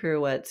canter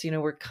pirouettes,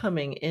 we're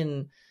coming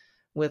in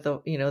with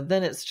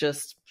then it's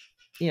just,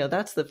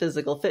 that's the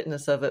physical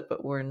fitness of it,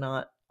 but we're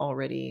not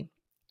already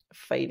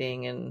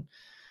fighting and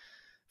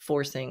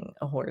forcing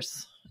a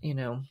horse,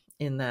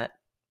 in that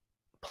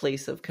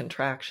place of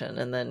contraction,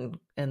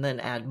 and then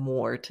add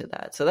more to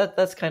that. So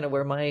that's kind of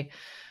where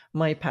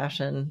my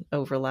passion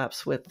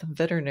overlaps with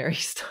veterinary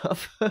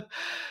stuff,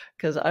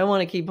 because I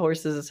want to keep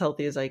horses as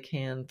healthy as I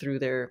can through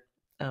their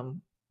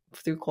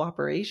through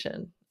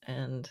cooperation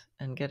and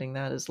getting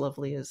that as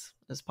lovely as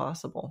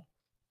possible.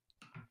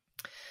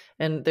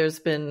 And there's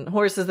been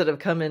horses that have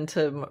come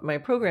into my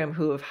program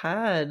who have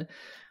had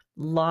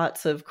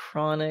lots of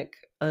chronic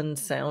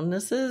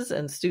unsoundnesses,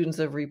 and students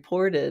have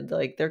reported,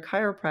 like, their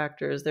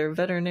chiropractors, their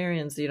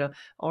veterinarians,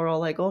 are all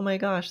like, oh my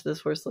gosh,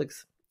 this horse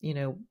looks,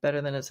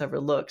 better than it's ever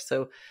looked.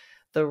 So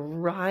the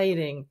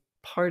riding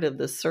part of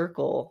the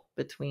circle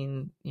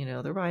between,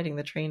 the riding,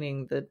 the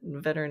training, the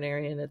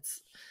veterinarian,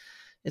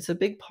 it's a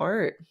big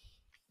part.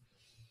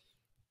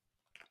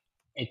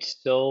 It's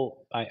so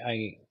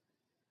I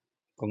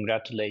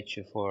congratulate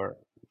you for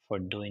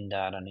doing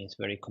that, and it's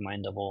very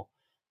commendable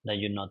that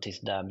you notice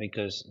that,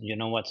 because you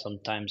know what,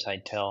 sometimes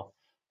I tell,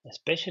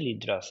 especially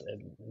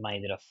my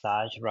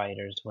dressage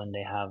riders, when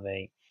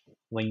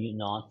you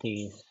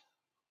notice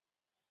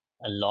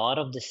a lot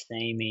of the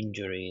same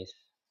injuries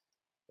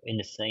in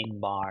the same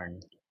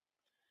barn,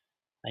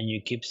 and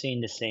you keep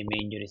seeing the same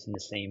injuries in the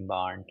same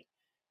barn,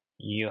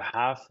 you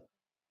have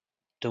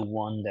to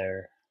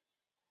wonder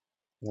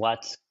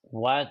what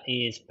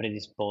is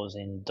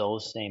predisposing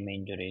those same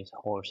injuries,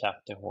 horse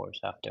after horse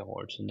after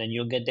horse. And then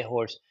you get the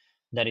horse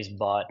that is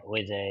bought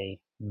with a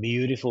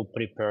beautiful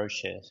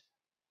pre-purchase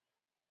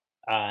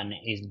and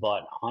is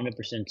bought 100%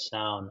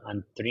 sound,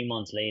 and 3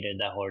 months later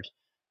that horse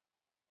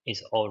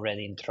is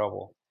already in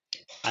trouble.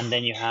 And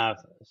then you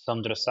have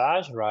some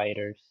dressage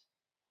riders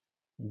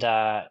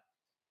that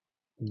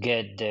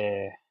get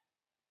the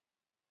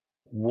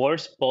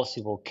worst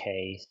possible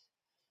case,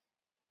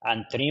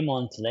 and 3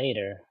 months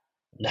later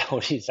the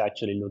horse is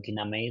actually looking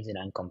amazing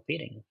and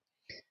competing.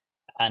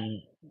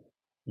 And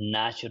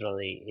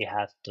naturally, it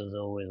has to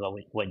do with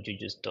what you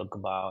just talked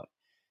about,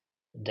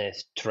 the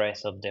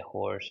stress of the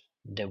horse,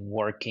 the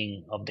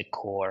working of the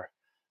core,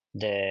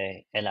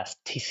 the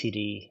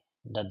elasticity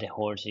that the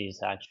horse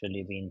is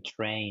actually being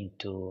trained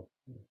to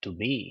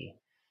be.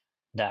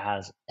 That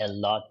has a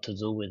lot to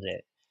do with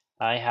it.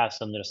 I have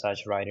some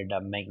dressage rider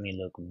that make me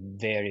look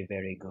very,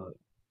 very good.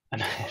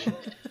 And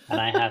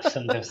I have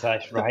some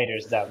dressage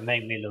riders that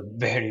make me look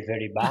very,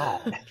 very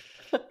bad.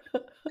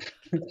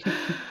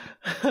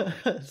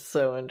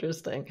 So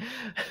interesting.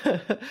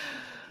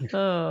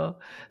 Oh,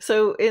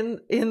 so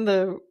in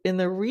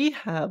the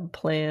rehab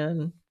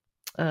plan,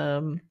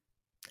 that's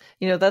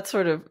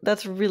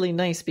really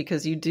nice,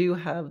 because you do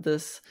have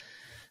this,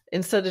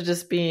 instead of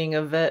just being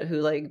a vet who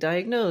like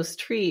diagnose,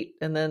 treat,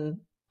 and then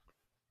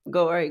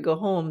go, all right, go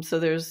home. So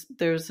there's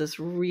this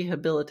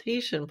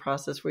rehabilitation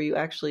process where you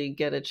actually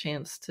get a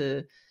chance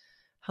to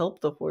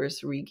help the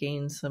horse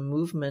regain some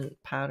movement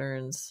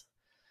patterns.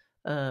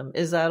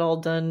 Is that all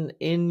done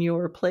in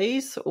your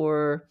place,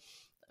 or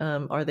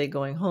are they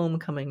going home,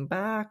 coming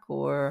back,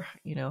 or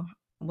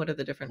what are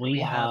the different We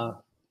rehab?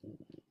 have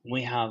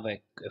we have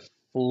a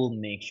full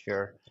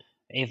mixture.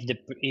 If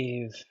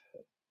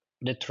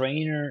the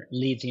trainer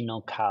lives in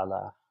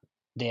Ocala,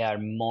 they are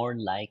more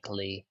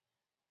likely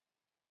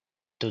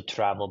to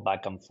travel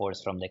back and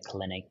forth from the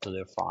clinic to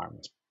their farm.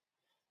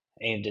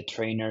 If the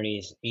trainer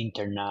is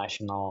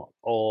international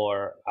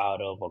or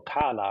out of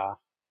Ocala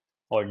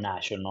or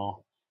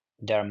national,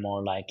 they're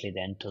more likely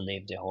then to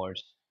leave the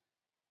horse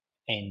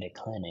in the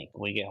clinic.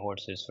 We get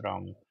horses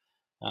from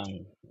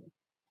um,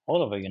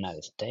 all over the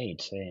United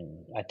States,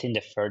 and I think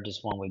the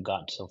furthest one we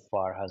got so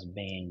far has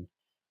been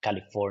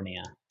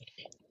California,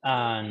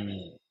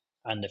 and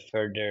and the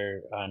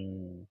further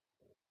and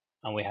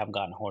we have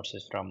gotten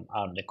horses from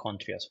out of the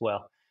country as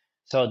well.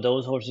 So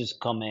those horses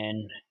come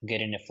in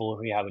getting a full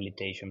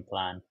rehabilitation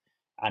plan,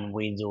 and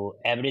we do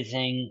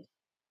everything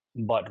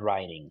but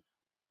riding,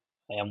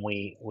 and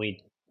we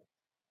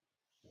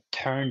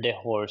turn the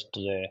horse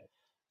to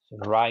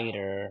the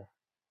rider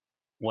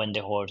when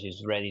the horse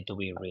is ready to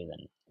be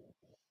ridden.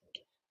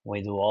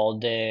 We do all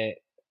the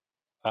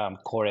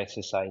core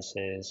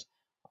exercises,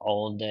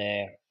 all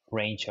the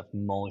range of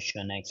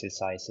motion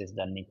exercises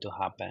that need to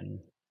happen.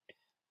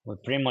 We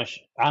pretty much,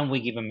 and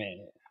we give them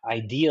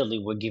ideally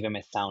we give them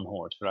a sound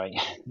horse, right?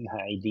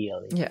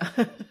 Ideally, Yeah.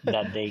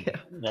 that they Yeah.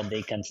 that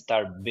they can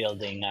start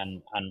building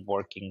and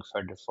working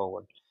further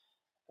forward.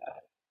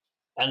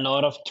 A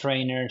lot of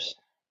trainers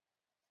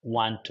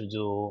want to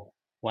do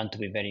want to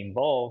be very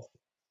involved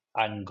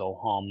and go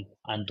home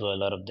and do a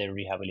lot of the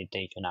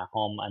rehabilitation at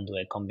home and do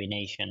a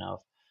combination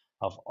of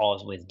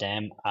us with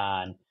them,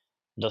 and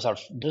those are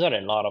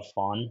a lot of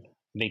fun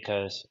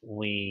because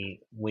we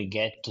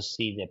get to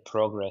see the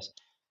progress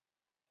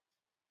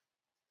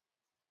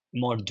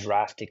more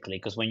drastically,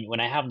 because when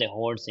I have the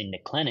horse in the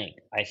clinic,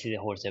 I see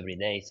the horse every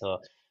day, so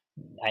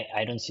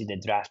I don't see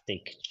the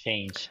drastic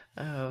change.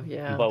 Oh,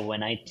 yeah. But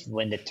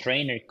when the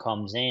trainer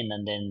comes in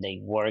and then they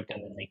work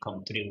and then they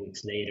come 3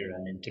 weeks later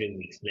and then 3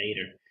 weeks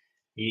later,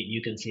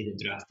 you can see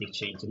the drastic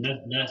change. And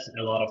that's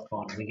a lot of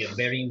fun. We get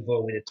very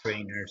involved with the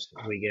trainers.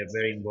 We get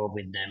very involved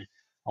with them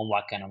on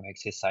what kind of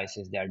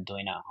exercises they are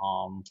doing at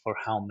home, for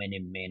how many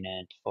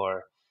minutes,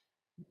 for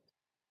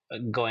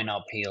going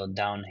uphill,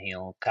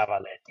 downhill,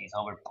 cavalettes,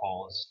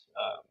 overpulls,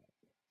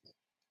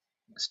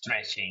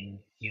 stretching,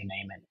 you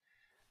name it.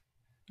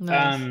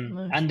 Nice.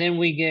 Nice. And then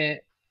we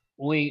get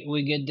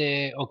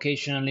the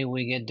occasionally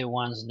we get the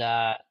ones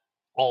that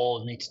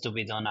all needs to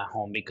be done at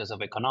home because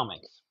of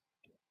economics.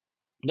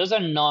 Those are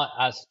not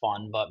as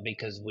fun, but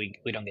because we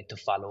don't get to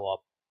follow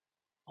up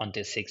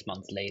until 6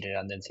 months later,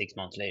 and then 6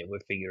 months later we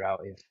figure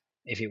out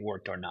if it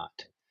worked or not.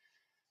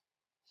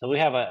 So we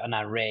have an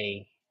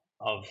array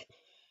of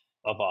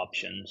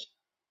options.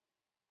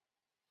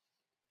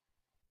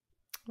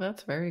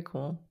 That's very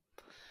cool.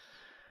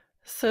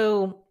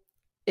 So,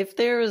 if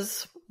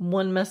there's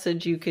one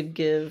message you could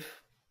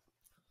give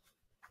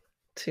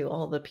to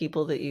all the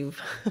people that you've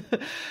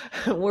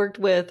worked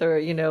with,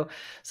 or,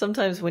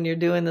 sometimes when you're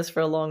doing this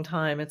for a long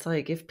time, it's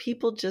like, if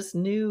people just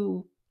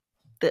knew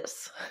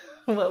this,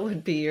 what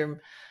would be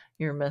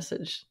your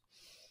message?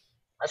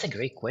 That's a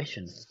great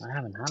question. I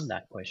haven't had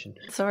that question.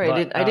 Sorry,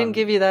 But I didn't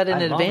give you that in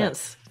I love it.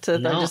 advance. I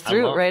No, just I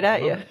threw it right I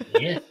at love you.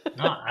 it. Yeah,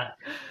 no,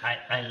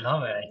 I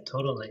love it. I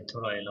totally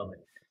love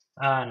it.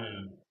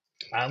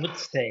 I would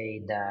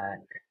say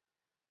that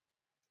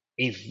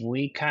if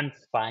we can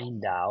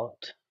find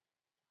out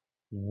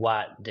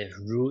what the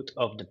root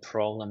of the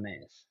problem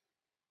is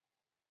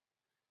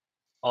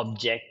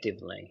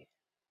objectively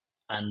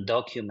and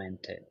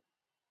document it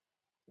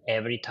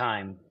every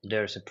time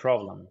there's a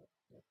problem,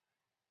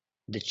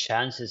 the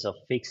chances of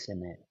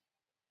fixing it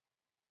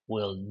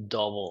will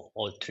double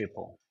or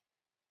triple.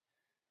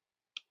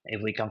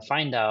 If we can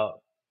find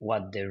out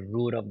what the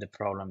root of the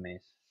problem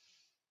is,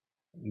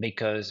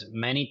 because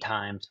many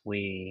times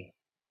I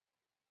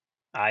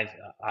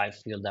I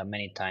feel that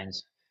many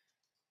times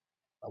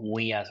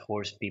we as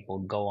horse people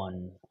go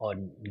on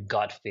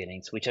gut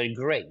feelings, which are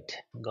great.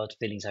 Gut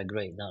feelings are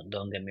great.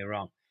 Don't get me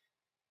wrong,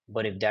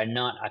 but if they're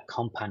not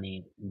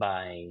accompanied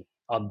by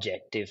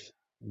objective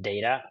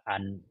data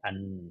and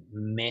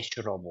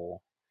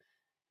measurable,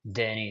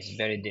 then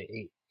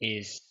it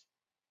is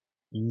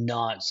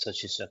not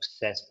such a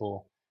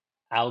successful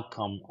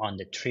outcome on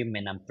the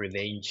treatment and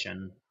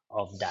prevention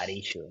of that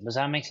issue. Does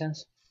that make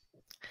sense?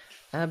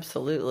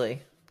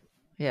 Absolutely.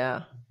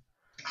 Yeah.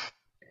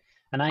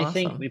 And Awesome. I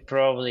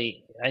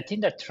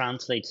think that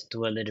translates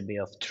to a little bit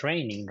of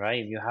training,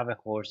 right? If you have a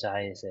horse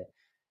that is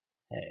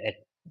a,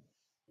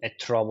 a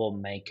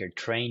troublemaker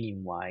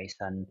training wise,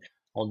 and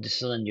all of a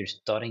sudden you're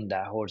studying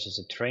that horse as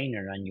a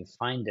trainer and you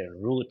find the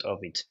root of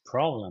its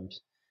problems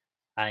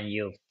and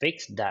you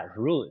fix that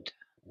root,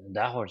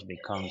 that horse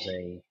becomes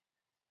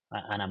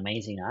an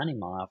amazing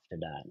animal after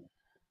that.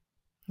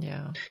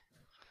 Yeah.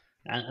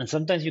 And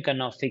sometimes you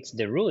cannot fix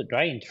the root,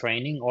 right, in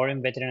training or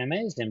in veterinary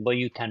medicine, but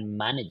you can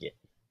manage it.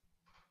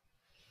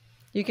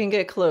 You can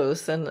get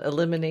close and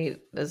eliminate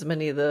as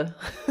many of the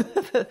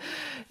the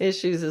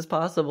issues as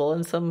possible.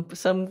 And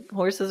some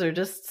horses are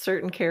just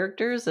certain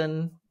characters,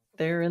 and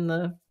they're in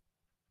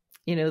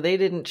they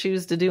didn't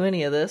choose to do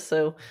any of this.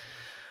 So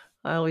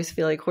I always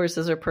feel like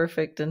horses are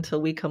perfect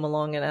until we come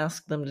along and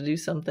ask them to do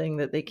something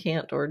that they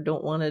can't or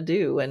don't want to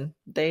do. And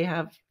they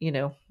have,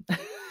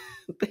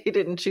 they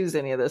didn't choose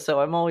any of this. So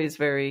I'm always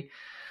very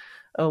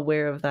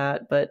aware of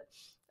that. But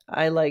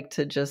I like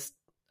to just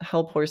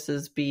help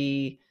horses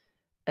be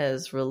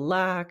as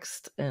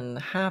relaxed and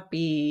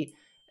happy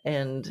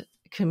and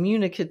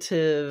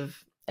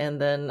communicative.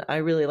 And then I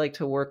really like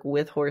to work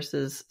with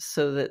horses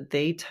so that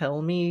they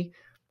tell me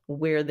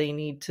where they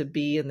need to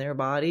be in their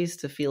bodies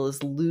to feel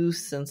as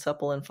loose and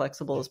supple and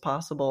flexible as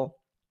possible.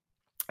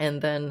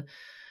 And then,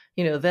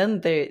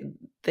 then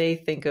they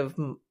think of,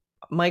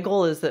 my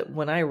goal is that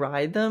when I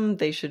ride them,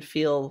 they should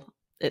feel,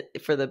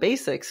 for the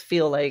basics,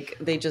 feel like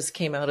they just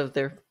came out of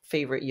their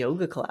favorite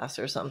yoga class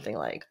or something,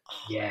 like,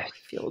 Yeah. I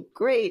feel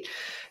great,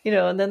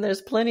 and then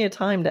there's plenty of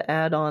time to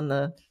add on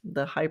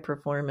the high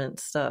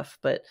performance stuff.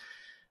 But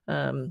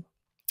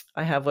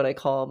I have what I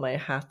call my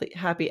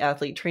happy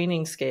athlete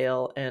training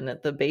scale. And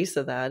at the base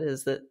of that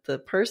is that the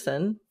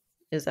person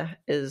is a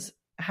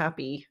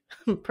happy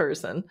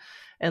person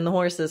and the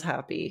horse is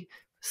happy,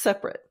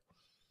 separate,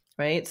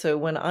 right? So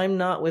when I'm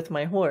not with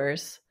my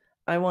horse,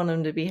 I want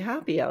him to be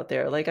happy out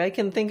there. Like I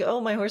can think,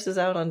 oh, my horse is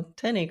out on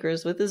 10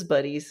 acres with his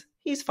buddies.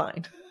 He's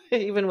fine,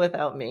 even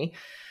without me.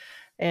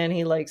 And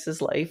he likes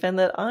his life, and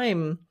that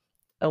I'm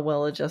a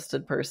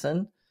well-adjusted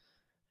person.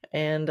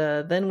 And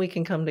then we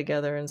can come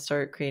together and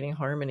start creating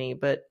harmony.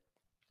 But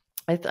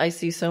I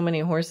see so many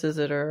horses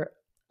that are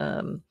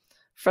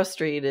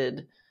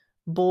frustrated,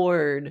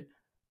 bored,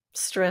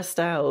 stressed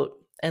out,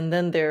 and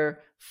then their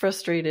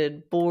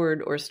frustrated,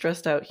 bored, or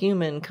stressed out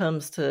human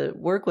comes to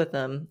work with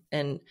them,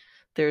 and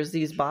there's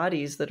these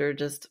bodies that are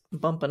just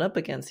bumping up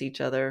against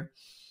each other,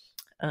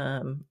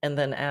 and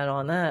then add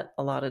on that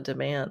a lot of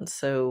demands.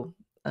 So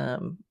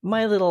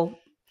my little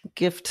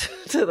gift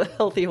to the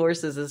healthy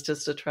horses is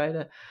just to try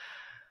to,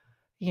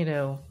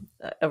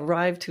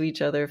 arrive to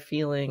each other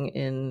feeling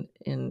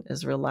in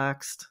as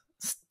relaxed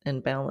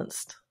and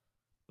balanced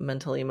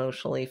mentally,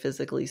 emotionally,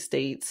 physically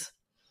states.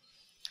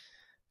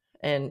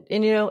 And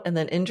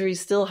then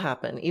injuries still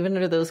happen even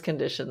under those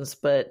conditions,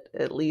 but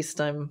at least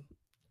I'm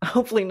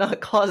hopefully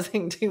not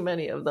causing too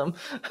many of them.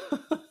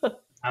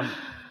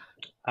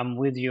 I'm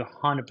with you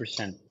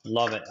 100%.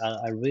 Love it.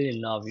 I really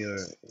love your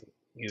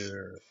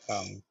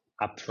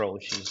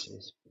approach.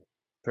 Is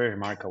pretty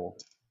remarkable.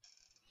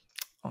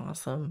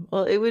 Awesome.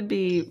 Well, it would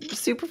be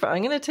super fun.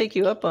 I'm going to take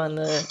you up on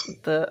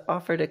the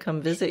offer to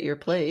come visit your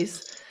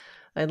place.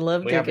 I'd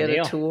love to get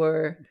a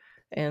tour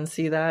and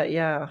see that.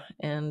 Yeah.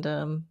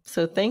 And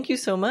so thank you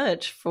so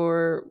much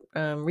for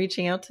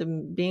reaching out to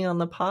being on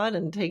the pod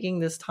and taking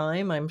this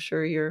time. I'm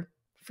sure you're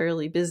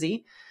fairly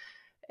busy.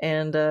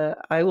 And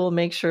I will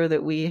make sure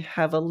that we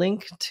have a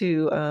link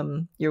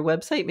to your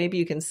website. Maybe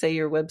you can say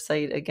your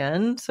website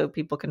again so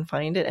people can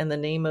find it, and the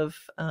name of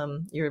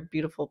your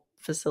beautiful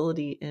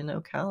facility in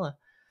Ocala.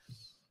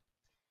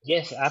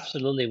 Yes,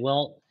 absolutely.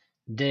 Well,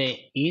 the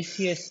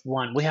easiest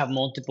one, we have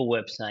multiple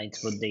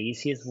websites, but the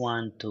easiest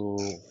one to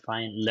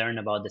learn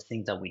about the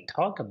things that we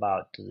talk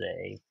about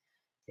today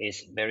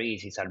is very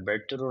easy. It's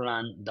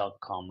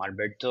albertorullan.com.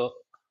 Alberto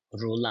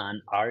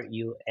Rullan,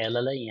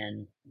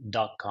 RULLAN.com.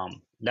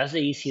 That's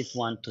the easiest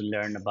one to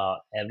learn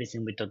about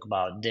everything we talk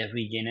about. The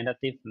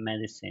regenerative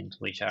medicines,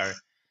 which are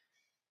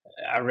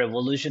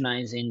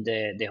revolutionizing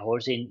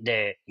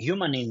the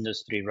human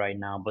industry right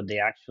now, but they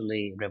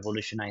actually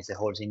revolutionized the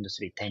horse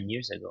industry 10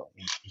 years ago.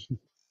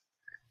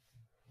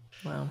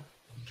 Wow.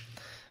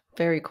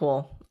 Very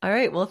cool. All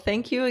right. Well,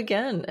 thank you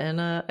again.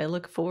 And I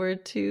look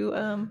forward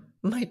to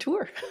my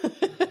tour.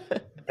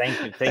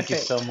 Thank you. Thank you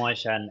so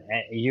much. And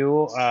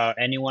you,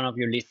 any one of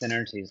your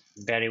listeners is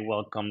very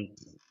welcome.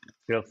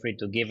 Feel free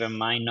to give him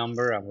my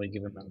number. I will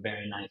give him a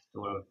very nice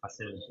tour of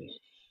facilities.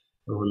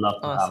 We would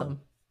love to have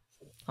him.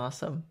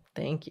 Awesome.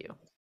 Thank you.